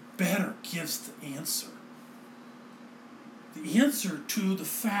that it better gives the answer. The answer to the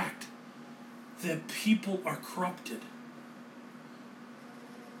fact that people are corrupted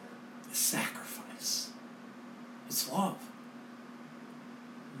is sacrifice. It's love.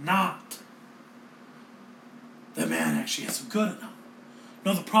 Not that man actually has good enough.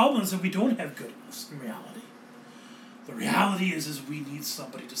 No, the problem is that we don't have good enough in reality. The reality is we need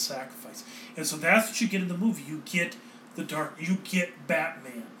somebody to sacrifice. And so that's what you get in the movie. You get you get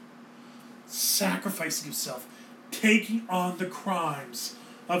Batman sacrificing himself, taking on the crimes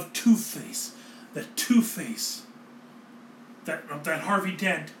of Two-Face. That Two-Face, that Harvey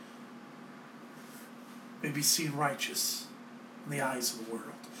Dent, may be seen righteous in the eyes of the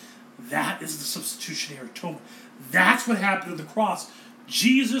world. That is the substitutionary atonement. That's what happened on the cross.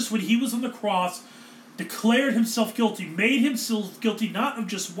 Jesus, when he was on the cross, declared himself guilty, made himself guilty not of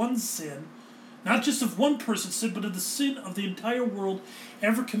just one sin, not just of one person's sin, but of the sin of the entire world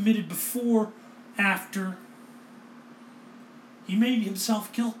ever committed before, after. He made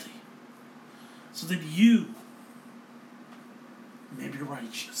himself guilty so that you may be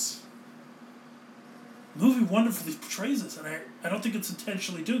righteous. The movie wonderfully portrays this, and I don't think it's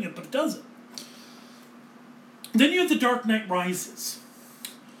intentionally doing it, but it does it. Then you have The Dark Knight Rises.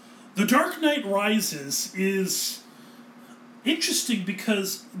 The Dark Knight Rises is interesting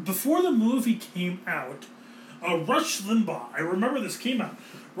because before the movie came out, Rush Limbaugh, I remember this came out,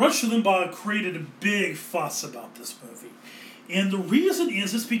 Rush Limbaugh created a big fuss about this movie. And the reason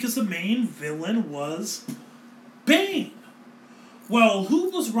is because the main villain was Bane. Well, who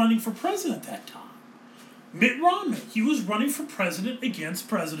was running for president at that time? Mitt Romney. He was running for president against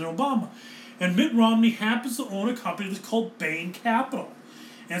President Obama. And Mitt Romney happens to own a company that's called Bain Capital.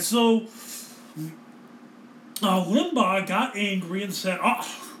 And so Limbaugh got angry and said,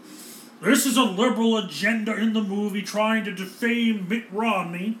 this is a liberal agenda in the movie trying to defame Mitt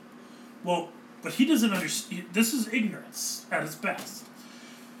Romney. Well, but he doesn't understand. This is ignorance at its best.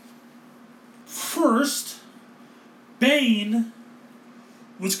 First, Bane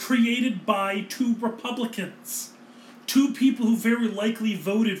was created by two Republicans. Two people who very likely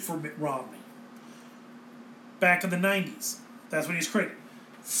voted for Mitt Romney back in the 90s. That's when he was created.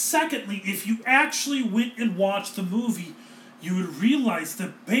 Secondly, if you actually went and watched the movie, you would realize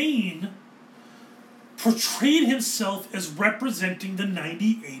that Bane portrayed himself as representing the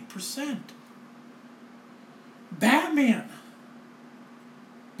 98%. Batman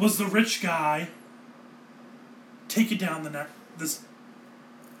was the rich guy taking down this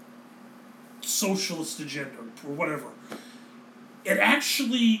socialist agenda or whatever. It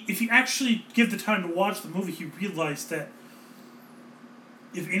actually, if you actually give the time to watch the movie, you realize that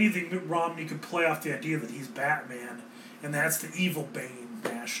if anything, Mitt Romney could play off the idea that he's Batman, and that's the evil Bane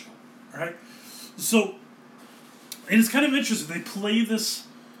national, right? So, and it's kind of interesting. They play this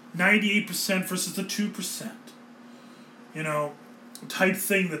 98% versus the 2%, type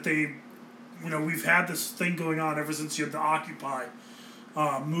thing that they, we've had this thing going on ever since you had the Occupy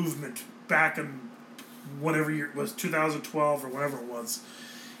movement back in whatever year it was, 2012 or whatever it was.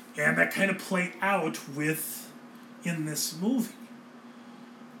 And that kind of played out in this movie.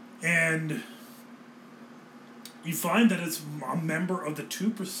 And you find that it's a member of the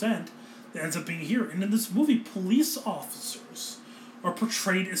 2% that ends up being here. And in this movie, police officers are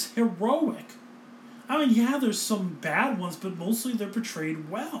portrayed as heroic. I mean, yeah, there's some bad ones, but mostly they're portrayed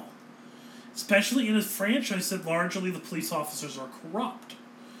well. Especially in a franchise that largely the police officers are corrupt.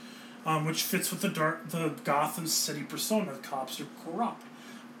 Which fits with the Gotham City persona. The cops are corrupt.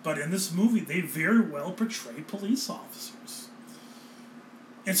 But in this movie, they very well portray police officers.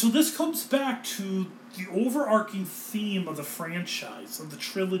 And so this comes back to the overarching theme of the franchise, of the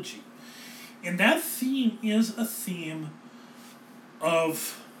trilogy. And that theme is a theme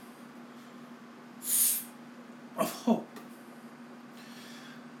of hope.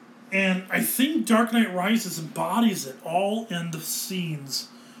 And I think Dark Knight Rises embodies it all in the scenes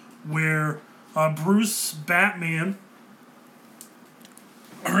where Bruce, Batman,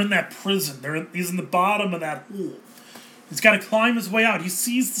 are in that prison. He's in the bottom of that hole. He's got to climb his way out. He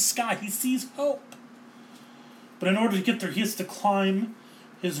sees the sky. He sees hope. But in order to get there, he has to climb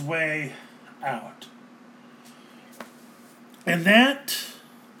his way out. And that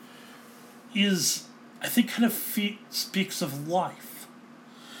is, I think, kind of speaks of life.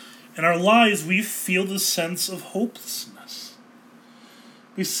 In our lives, we feel the sense of hopelessness.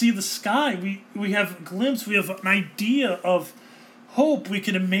 We see the sky. We have a glimpse. We have an idea of hope. We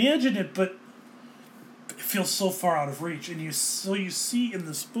can imagine it, but it feels so far out of reach. And you see in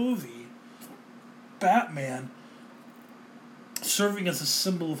this movie, Batman serving as a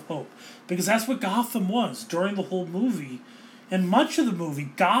symbol of hope. Because that's what Gotham was during the whole movie. And much of the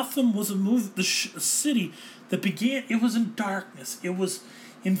movie, Gotham was a city that began, it was in darkness. It was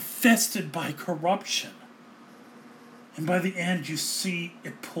infested by corruption. And by the end, you see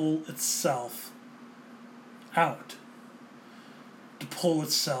it pull itself out. To pull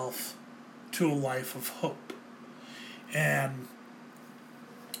itself to a life of hope. And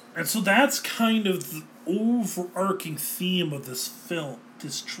so that's kind of the overarching theme of this film,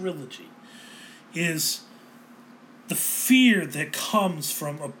 this trilogy, is the fear that comes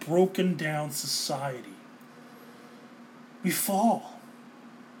from a broken down society. We fall.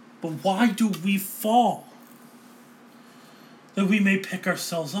 But why do we fall? That we may pick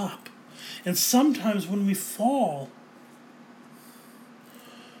ourselves up. And sometimes when we fall,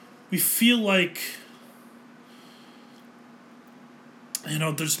 we feel like,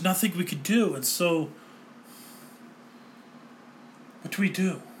 there's nothing we could do. And so, what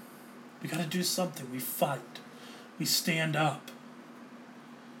do? We got to do something. We fight. We stand up.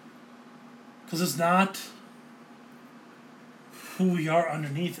 Because it's not who we are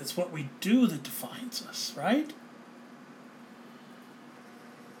underneath. It's what we do that defines us, right?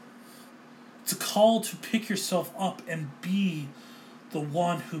 It's a call to pick yourself up and be the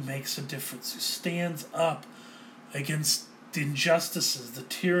one who makes a difference, who stands up against the injustices, the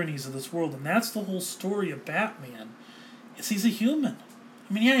tyrannies of this world. And that's the whole story of Batman, is he's a human.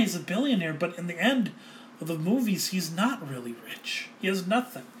 I mean, yeah, he's a billionaire, but in the end of the movies, he's not really rich. He has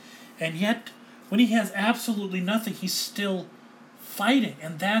nothing. And yet, when he has absolutely nothing, he's still fighting.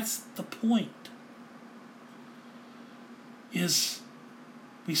 And that's the point. Is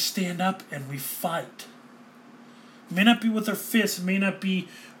we stand up and we fight. It may not be with our fists, it may not be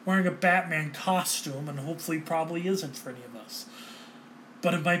wearing a Batman costume, and hopefully probably isn't for any of us.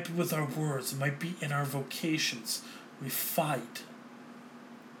 But it might be with our words, it might be in our vocations. We fight.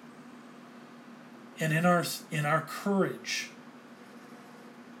 And in our courage,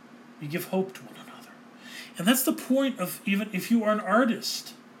 we give hope to one another. And that's the point of, even if you are an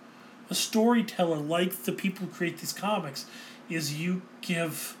artist, a storyteller like the people who create these comics, is you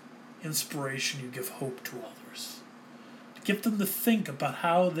give inspiration, you give hope to others. Get them to think about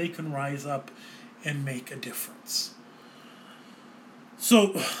how they can rise up and make a difference.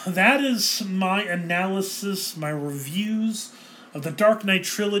 So that is my analysis, my reviews of the Dark Knight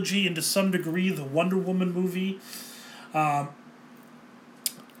trilogy, and to some degree the Wonder Woman movie. We're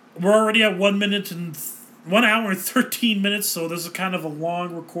already at 1 hour and 13 minutes, so this is kind of a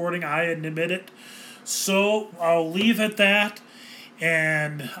long recording, I admit it. So I'll leave at that.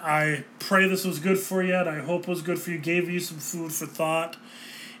 And I pray this was good for you, and I hope it was good for you, gave you some food for thought.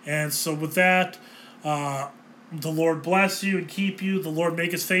 And so with that, the Lord bless you and keep you. The Lord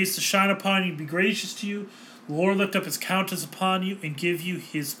make his face to shine upon you and be gracious to you. The Lord lift up his countenance upon you and give you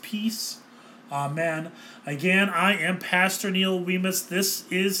his peace. Amen. Again, I am Pastor Neil Weemus. This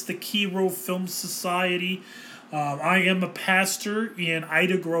is the Kiro Film Society. I am a pastor in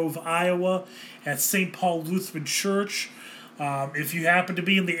Ida Grove, Iowa, at St. Paul Lutheran Church. If you happen to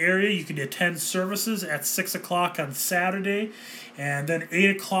be in the area, you can attend services at 6 o'clock on Saturday, and then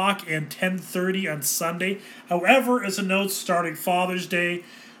 8 o'clock and 10:30 on Sunday. However, as a note, starting Father's Day,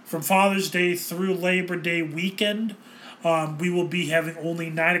 from Father's Day through Labor Day weekend, we will be having only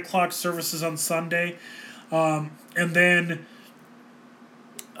 9 o'clock services on Sunday. And then,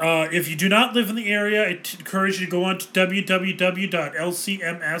 if you do not live in the area, I encourage you to go on to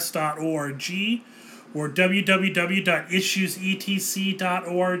www.lcms.org, or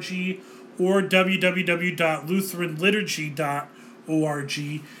www.issuesetc.org, or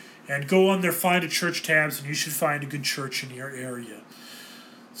www.lutheranliturgy.org, and go on there, find a church tabs, and you should find a good church in your area.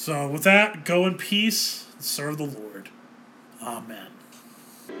 So with that, go in peace and serve the Lord. Amen.